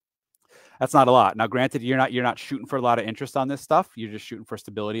 That's not a lot. Now, granted, you're not shooting for a lot of interest on this stuff. You're just shooting for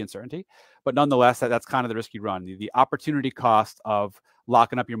stability and certainty. But nonetheless, that's kind of the risk you run. The opportunity cost of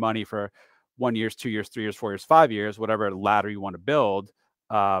locking up your money for 1 year, 2 years, 3 years, 4 years, 5 years, whatever ladder you want to build,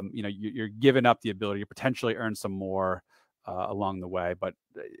 you're giving up the ability to potentially earn some more along the way. But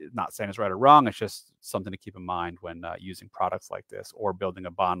not saying it's right or wrong. It's just something to keep in mind when using products like this or building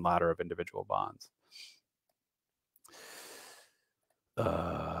a bond ladder of individual bonds.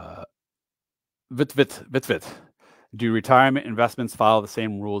 Vit. Do retirement investments follow the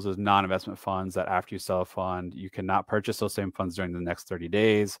same rules as non-investment funds, that after you sell a fund, you cannot purchase those same funds during the next 30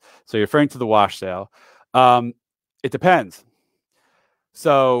 days? So you're referring to the wash sale. It depends.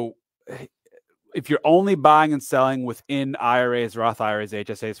 So if you're only buying and selling within IRAs, Roth IRAs,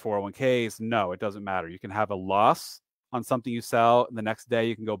 HSAs, 401ks, no, it doesn't matter. You can have a loss on something you sell, and the next day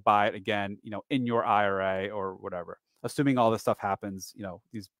you can go buy it again, in your IRA or whatever. Assuming all this stuff happens,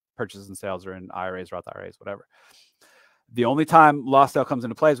 these purchases and sales are in IRAs, Roth IRAs, whatever. The only time loss sale comes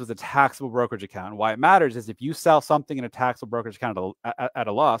into play is with a taxable brokerage account. And why it matters is if you sell something in a taxable brokerage account at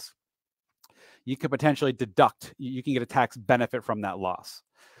a loss, you could potentially deduct, you can get a tax benefit from that loss.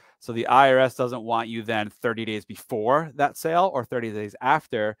 So the IRS doesn't want you then 30 days before that sale or 30 days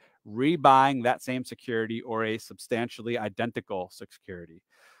after rebuying that same security or a substantially identical security.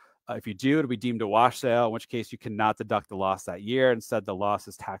 If you do, it'll be deemed a wash sale, in which case you cannot deduct the loss that year. Instead, the loss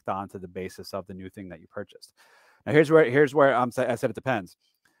is tacked on to the basis of the new thing that you purchased. Now, here's where I said it depends.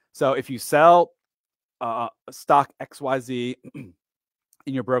 So if you sell stock XYZ in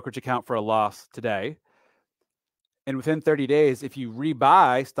your brokerage account for a loss today, and within 30 days, if you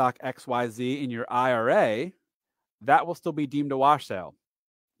rebuy stock XYZ in your IRA, that will still be deemed a wash sale.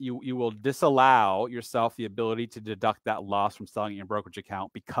 You will disallow yourself the ability to deduct that loss from selling in your brokerage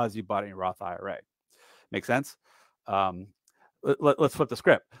account because you bought it in your Roth IRA. Make sense? Let's flip the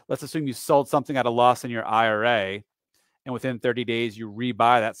script. Let's assume you sold something at a loss in your IRA, and within 30 days, you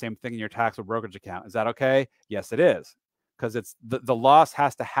rebuy that same thing in your taxable brokerage account. Is that okay? Yes, it is. Because it's the loss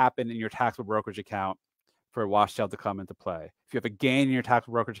has to happen in your taxable brokerage account for a wash sale to come into play. If you have a gain in your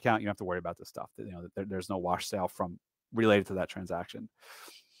taxable brokerage account, you don't have to worry about this stuff. There's no wash sale related to that transaction,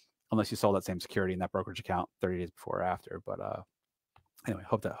 unless you sold that same security in that brokerage account 30 days before or after. But anyway,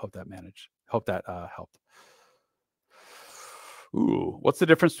 hope that helped. Ooh, what's the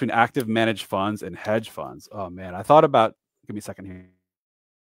difference between active managed funds and hedge funds? Oh man, I thought about, give me a second here.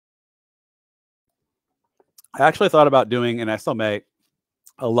 I actually thought about doing, and I still may,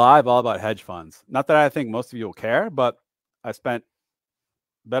 a live all about hedge funds. Not that I think most of you will care, but I spent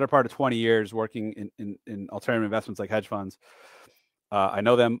better part of 20 years working in alternative investments like hedge funds. I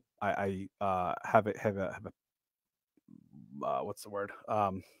know them. I have a what's the word?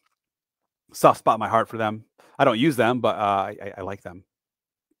 Soft spot in my heart for them. I don't use them, but I like them.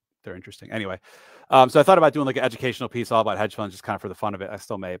 They're interesting. Anyway, so I thought about doing like an educational piece all about hedge funds, just kind of for the fun of it. I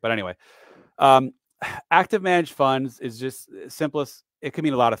still may, but anyway, active managed funds is just simplest. It could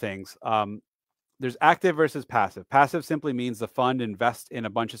mean a lot of things. There's active versus passive. Passive simply means the fund invests in a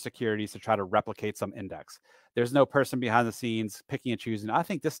bunch of securities to try to replicate some index. There's no person behind the scenes picking and choosing. I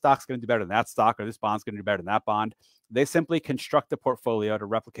think this stock's going to do better than that stock, or this bond's going to do better than that bond. They simply construct a portfolio to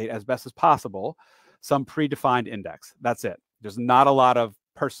replicate as best as possible some predefined index. That's it. There's not a lot of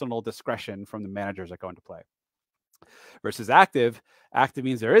personal discretion from the managers that go into play. Versus active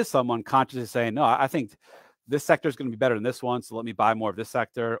means there is someone consciously saying, no, I think this sector is going to be better than this one, so let me buy more of this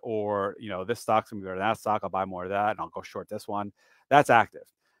sector, or this stock's going to be better than that stock, I'll buy more of that, and I'll go short this one. That's active.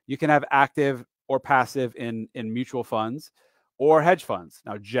 You can have active or passive in mutual funds, or hedge funds.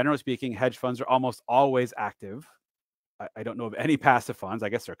 Now, generally speaking, hedge funds are almost always active. I don't know of any passive funds. I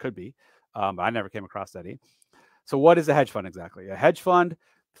guess there could be, but I never came across any. So what is a hedge fund exactly? A hedge fund,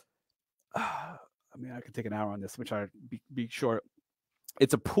 I mean, I could take an hour on this, which I'd be short.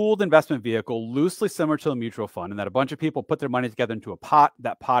 It's a pooled investment vehicle, loosely similar to a mutual fund, and that a bunch of people put their money together into a pot.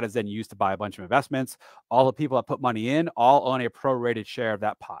 That pot is then used to buy a bunch of investments. All the people that put money in all own a prorated share of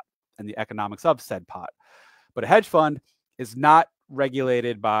that pot and the economics of said pot. But a hedge fund is not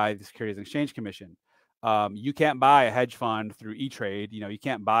regulated by the Securities and Exchange Commission. You can't buy a hedge fund through E-Trade. You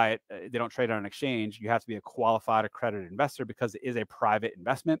can't buy it. They don't trade on an exchange. You have to be a qualified accredited investor because it is a private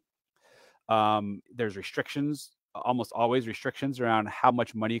investment. There's restrictions, almost always restrictions around how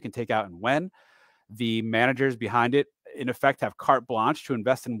much money you can take out and when. The managers behind it, in effect, have carte blanche to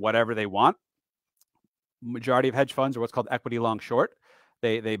invest in whatever they want. Majority of hedge funds are what's called equity long short.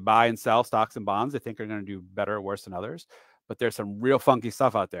 They buy and sell stocks and bonds they think are going to do better or worse than others. But there's some real funky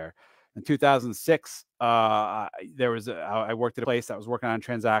stuff out there. In 2006, I worked at a place that was working on a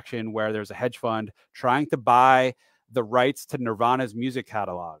transaction where there's a hedge fund trying to buy the rights to Nirvana's music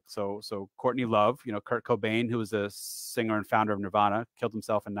catalog. So Courtney Love, Kurt Cobain, who was the singer and founder of Nirvana, killed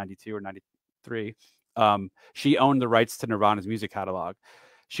himself in 92 or 93. She owned the rights to Nirvana's music catalog.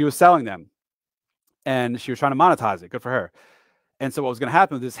 She was selling them and she was trying to monetize it. Good for her. And so what was going to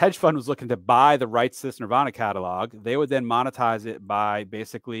happen was this hedge fund was looking to buy the rights to this Nirvana catalog. They would then monetize it by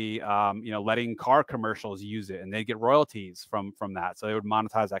basically, letting car commercials use it, and they'd get royalties from that. So they would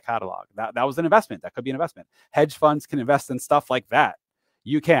monetize that catalog. That was an investment. That could be an investment. Hedge funds can invest in stuff like that.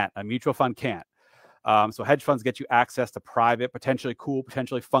 You can't. A mutual fund can't. So hedge funds get you access to private, potentially cool,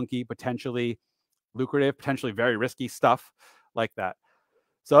 potentially funky, potentially lucrative, potentially very risky stuff like that.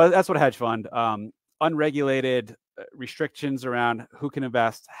 So that's what a hedge fund. Unregulated restrictions around who can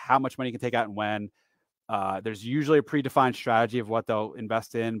invest, how much money you can take out and when. There's usually a predefined strategy of what they'll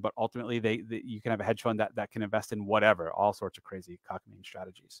invest in, but ultimately you can have a hedge fund that can invest in whatever, all sorts of crazy cockamamie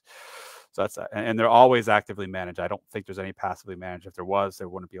strategies. So that's and they're always actively managed. I don't think there's any passively managed. If there was, there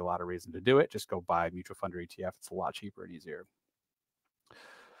wouldn't be a lot of reason to do it. Just go buy a mutual fund or ETF. It's a lot cheaper and easier.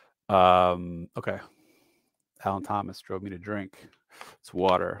 Okay. Alan Thomas drove me to drink. It's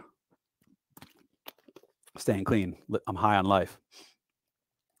water. Staying clean. I'm high on life.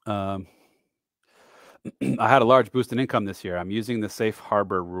 I had a large boost in income this year. I'm using the safe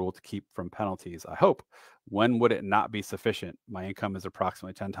harbor rule to keep from penalties. I hope. When would it not be sufficient? My income is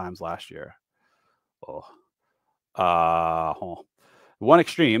approximately 10 times last year. One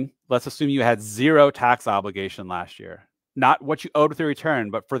extreme, let's assume you had zero tax obligation last year. Not what you owed with your return,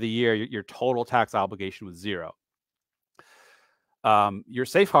 but for the year, your total tax obligation was zero. Your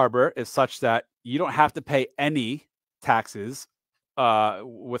safe harbor is such that you don't have to pay any taxes,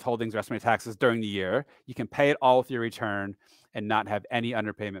 withholdings or estimated taxes during the year. You can pay it all with your return and not have any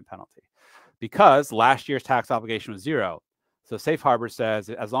underpayment penalty because last year's tax obligation was zero. So safe harbor says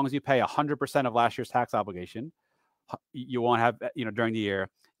as long as you pay 100% of last year's tax obligation, you won't have, during the year,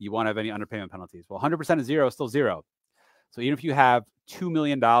 you won't have any underpayment penalties. Well, 100% of zero is still zero. So even if you have $2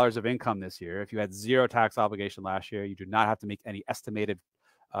 million of income this year, if you had zero tax obligation last year, you do not have to make any estimated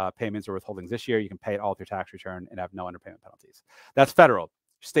payments or withholdings this year. You can pay it all with your tax return and have no underpayment penalties. That's federal.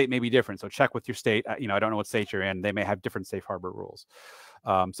 State may be different. So check with your state. I don't know what state you're in. They may have different safe harbor rules.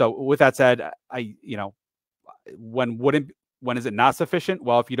 So with that said, when is it not sufficient?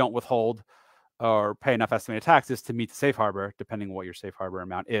 Well, if you don't withhold or pay enough estimated taxes to meet the safe harbor, depending on what your safe harbor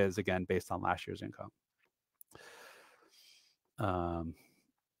amount is, again, based on last year's income.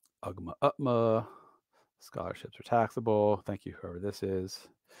 UGMA, scholarships are taxable. Thank you, whoever this is.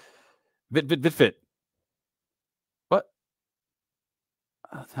 VitFit. What?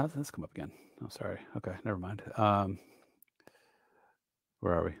 How did this come up again? Oh, sorry. Okay, never mind.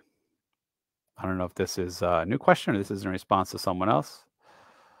 Where are we? I don't know if this is a new question or this is in response to someone else.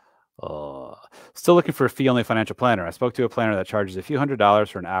 Still looking for a fee-only financial planner. I spoke to a planner that charges a few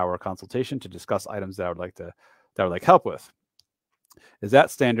 $100s for an hour consultation to discuss items that I would like help with. Is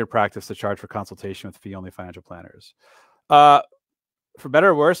that standard practice to charge for consultation with fee-only financial planners? For better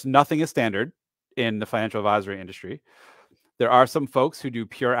or worse, nothing is standard in the financial advisory industry. There are some folks who do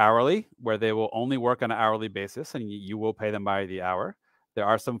pure hourly, where they will only work on an hourly basis, and you will pay them by the hour. There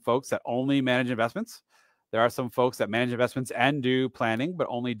are some folks that only manage investments. There are some folks that manage investments and do planning, but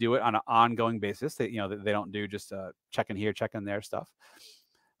only do it on an ongoing basis. They don't do just check in here, check in there stuff.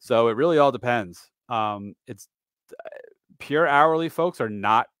 So it really all depends. It's pure hourly folks are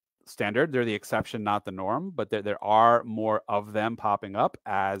not standard. They're the exception, not the norm, but there are more of them popping up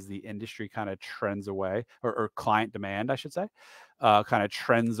as the industry kind of trends away, or client demand, I should say, kind of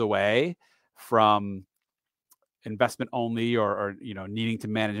trends away from investment only or needing to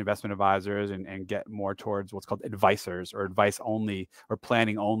manage investment advisors and get more towards what's called advisors or advice only or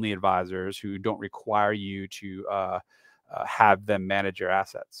planning only advisors who don't require you to have them manage your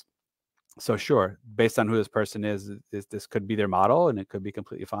assets. So sure, based on who this person is, this could be their model and it could be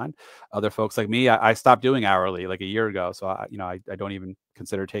completely fine. Other folks like me, I stopped doing hourly like a year ago. So I don't even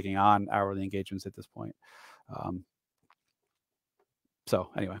consider taking on hourly engagements at this point. So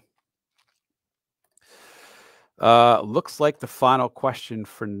anyway. Looks like the final question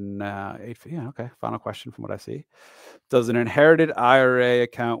for now. Yeah, okay. Final question from what I see. Does an inherited IRA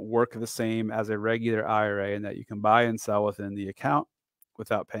account work the same as a regular IRA in that you can buy and sell within the account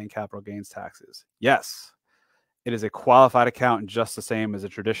without paying capital gains taxes? Yes. It is a qualified account just the same as a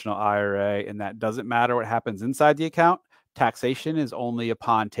traditional IRA, and that doesn't matter what happens inside the account. Taxation is only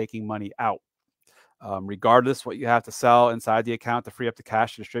upon taking money out. Regardless what you have to sell inside the account to free up the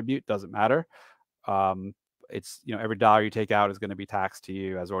cash to distribute, doesn't matter. It's every dollar you take out is going to be taxed to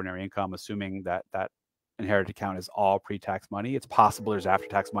you as ordinary income, assuming that inherited account is all pre-tax money. It's possible there's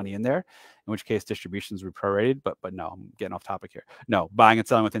after-tax money in there, in which case distributions would be prorated. But no, I'm getting off topic here. No, buying and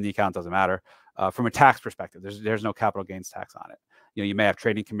selling within the account doesn't matter. From a tax perspective, there's no capital gains tax on it. You may have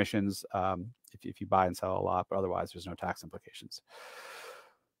trading commissions if you buy and sell a lot, but otherwise there's no tax implications.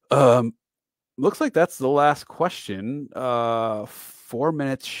 Looks like that's the last question. 4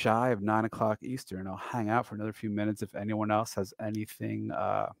 minutes shy of 9 o'clock Eastern. I'll hang out for another few minutes if anyone else has anything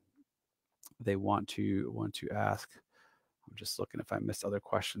they want to ask. I'm just looking if I missed other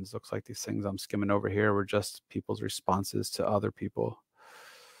questions. Looks like these things I'm skimming over here were just people's responses to other people.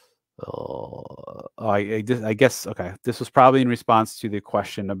 I guess, okay. This was probably in response to the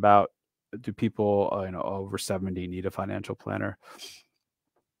question about do people over 70 need a financial planner?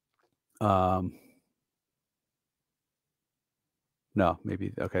 No,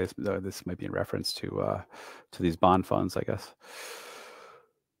 maybe. Okay, this might be in reference to these bond funds, I guess.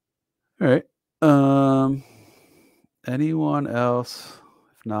 All right. Anyone else?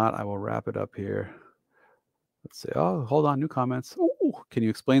 If not, I will wrap it up here. Let's see. Oh, hold on. New comments. Ooh, can you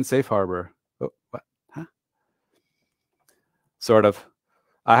explain safe harbor? Oh, what? Huh? Sort of.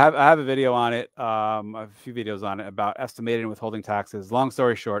 I have a video on it. A few videos on it about estimating and withholding taxes. Long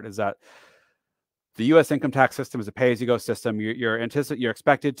story short is that the U.S. income tax system is a pay-as-you-go system. You're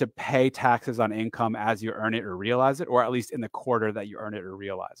expected to pay taxes on income as you earn it or realize it, or at least in the quarter that you earn it or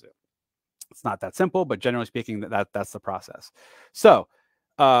realize it. It's not that simple, but generally speaking, that's the process. So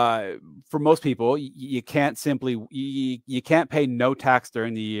for most people, you can't pay no tax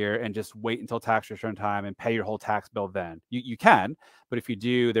during the year and just wait until tax return time and pay your whole tax bill then. You can, but if you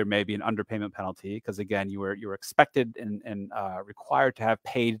do, there may be an underpayment penalty because again, you were expected and required to have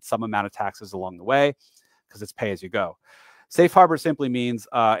paid some amount of taxes along the way because it's pay as you go. Safe harbor simply means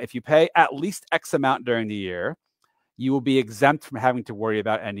if you pay at least X amount during the year, you will be exempt from having to worry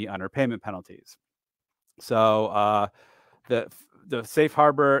about any underpayment penalties. So the safe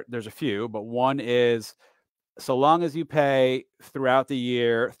harbor, there's a few, but one is so long as you pay throughout the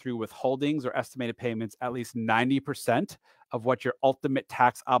year through withholdings or estimated payments, at least 90% of what your ultimate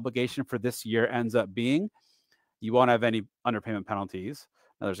tax obligation for this year ends up being, you won't have any underpayment penalties.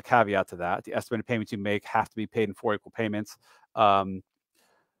 Now, there's a caveat to that. The estimated payments you make have to be paid in 4 equal payments.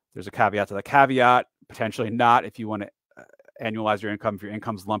 There's a caveat to the caveat, potentially not. If you want to annualize your income, if your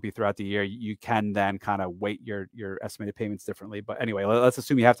income's lumpy throughout the year, you can then kind of weight your estimated payments differently. But anyway, let's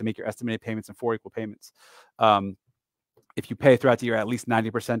assume you have to make your estimated payments in 4 equal payments. If you pay throughout the year at least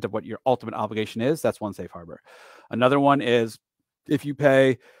 90% of what your ultimate obligation is, that's one safe harbor. Another one is if you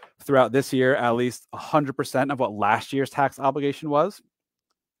pay throughout this year at least 100% of what last year's tax obligation was.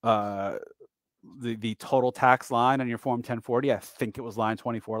 The total tax line on your Form 1040, I think it was line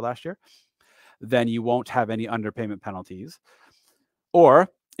 24 last year, then you won't have any underpayment penalties. Or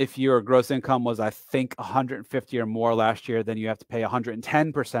if your gross income was, I think, 150 or more last year, then you have to pay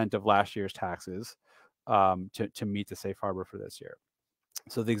 110% of last year's taxes to meet the safe harbor for this year.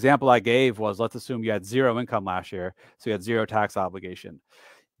 So the example I gave was, let's assume you had zero income last year, so you had zero tax obligation.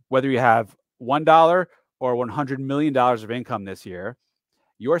 Whether you have $1 or $100 million of income this year,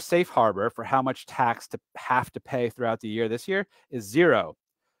 your safe harbor for how much tax to have to pay throughout the year this year is zero.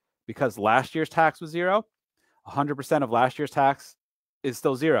 Because last year's tax was zero, 100% of last year's tax is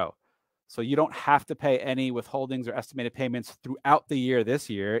still zero. So you don't have to pay any withholdings or estimated payments throughout the year this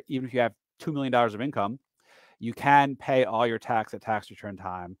year, even if you have $2 million of income. You can pay all your tax at tax return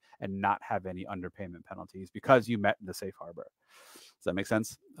time and not have any underpayment penalties because you met the safe harbor. Does that make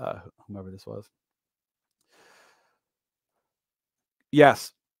sense? Whomever this was.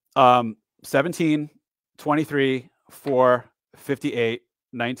 Yes. 17, 23, 4, 58,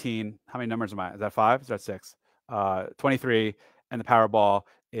 19. How many numbers am I? Is that 5? Is that 6? 23, and the Powerball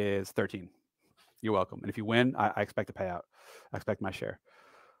is 13. You're welcome. And if you win, I expect a payout. I expect my share.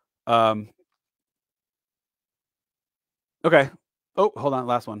 Okay. Oh, hold on.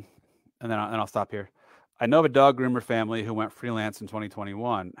 Last one. And then I'll stop here. I know of a dog groomer family who went freelance in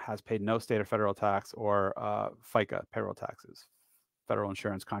 2021, has paid no state or federal tax or FICA payroll taxes, Federal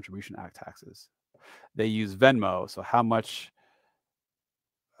Insurance Contribution Act taxes. They use Venmo. So how much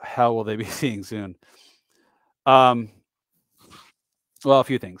hell will they be seeing soon? Well, a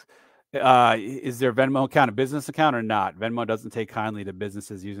few things. Is their Venmo account a business account or not? Venmo doesn't take kindly to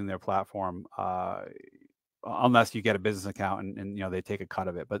businesses using their platform unless you get a business account and they take a cut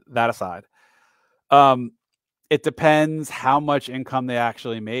of it. But that aside, it depends how much income they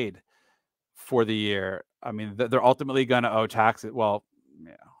actually made for the year. I mean, they're ultimately going to owe taxes. Well,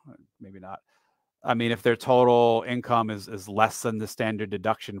 yeah, maybe not. I mean, if their total income is less than the standard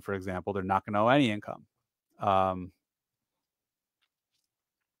deduction, for example, they're not going to owe any income.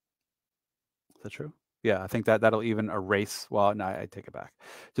 Is that true? Yeah, I think that'll even erase. Well, no, I take it back.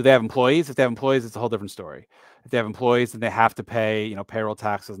 Do they have employees? If they have employees, it's a whole different story. If they have employees, then they have to pay, payroll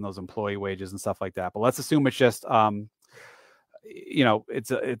taxes and those employee wages and stuff like that. But let's assume it's just,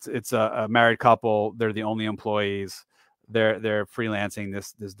 it's a married couple. They're the only employees. They're freelancing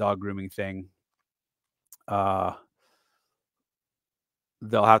this dog grooming thing. They'll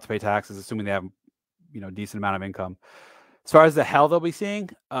have to pay taxes, assuming they have, decent amount of income. As far as the hell they'll be seeing,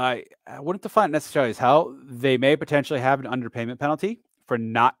 I wouldn't define it necessarily as hell. They may potentially have an underpayment penalty for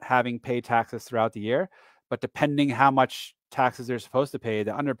not having paid taxes throughout the year, but depending how much taxes they're supposed to pay, the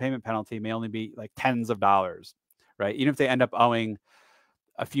underpayment penalty may only be like tens of dollars, right? Even if they end up owing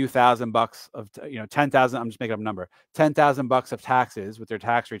a few $1,000 of, 10,000, I'm just making up a number, $10,000 of taxes with their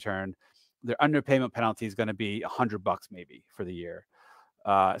tax return, their underpayment penalty is going to be $100 maybe for the year.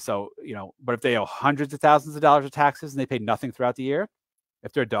 So, but if they owe hundreds of thousands of dollars of taxes and they pay nothing throughout the year,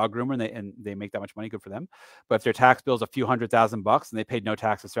 if they're a dog groomer and they make that much money, good for them. But if their tax bill is a few $100,000 and they paid no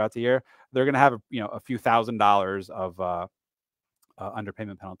taxes throughout the year, they're going to have a few $1,000s of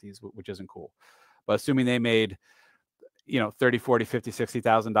underpayment penalties, which isn't cool. But assuming they made $30,000, $40,000, $50,000,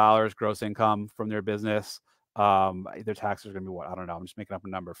 $60,000 gross income from their business, their taxes are going to be what? I don't know. I'm just making up a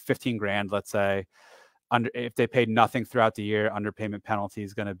number. 15 grand, let's say. If they paid nothing throughout the year, underpayment penalty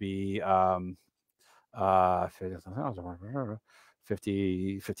is going to be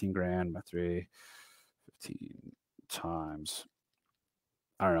 15 grand by 3, 15 times.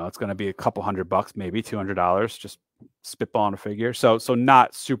 I don't know. It's going to be a couple $100, maybe $200. Just spitballing a figure. So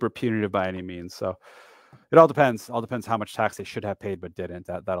not super punitive by any means. So it all depends. All depends how much tax they should have paid but didn't.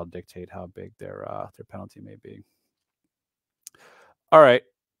 That'll dictate how big their penalty may be. All right.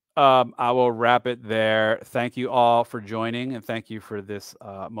 I will wrap it there. Thank you all for joining, and thank you for this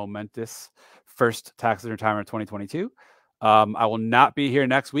momentous first Taxes and Retirement 2022. I will not be here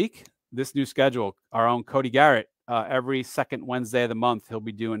next week. This new schedule, our own Cody Garrett, every second Wednesday of the month, he'll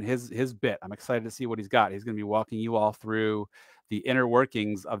be doing his bit. I'm excited to see what he's got. He's going to be walking you all through the inner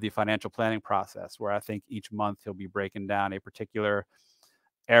workings of the financial planning process, where I think each month he'll be breaking down a particular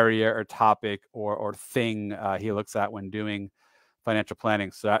area or topic or thing he looks at when doing financial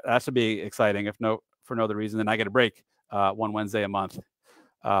planning. So that should be exciting, for no other reason than I get a break one Wednesday a month.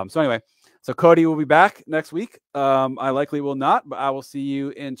 So anyway, so Cody will be back next week. I likely will not, but I will see you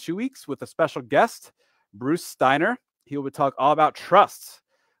in 2 weeks with a special guest, Bruce Steiner. He will talk all about trust,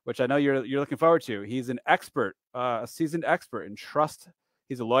 which I know you're looking forward to. He's an expert, a seasoned expert in trust.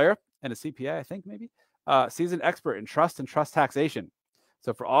 He's a lawyer and a CPA, I think, maybe. Seasoned expert in trust and trust taxation.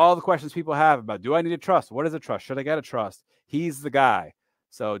 So for all the questions people have about, do I need a trust? What is a trust? Should I get a trust? He's the guy.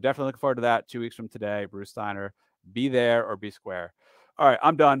 So definitely looking forward to that 2 weeks from today. Bruce Steiner, be there or be square. All right,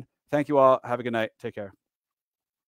 I'm done. Thank you all. Have a good night. Take care.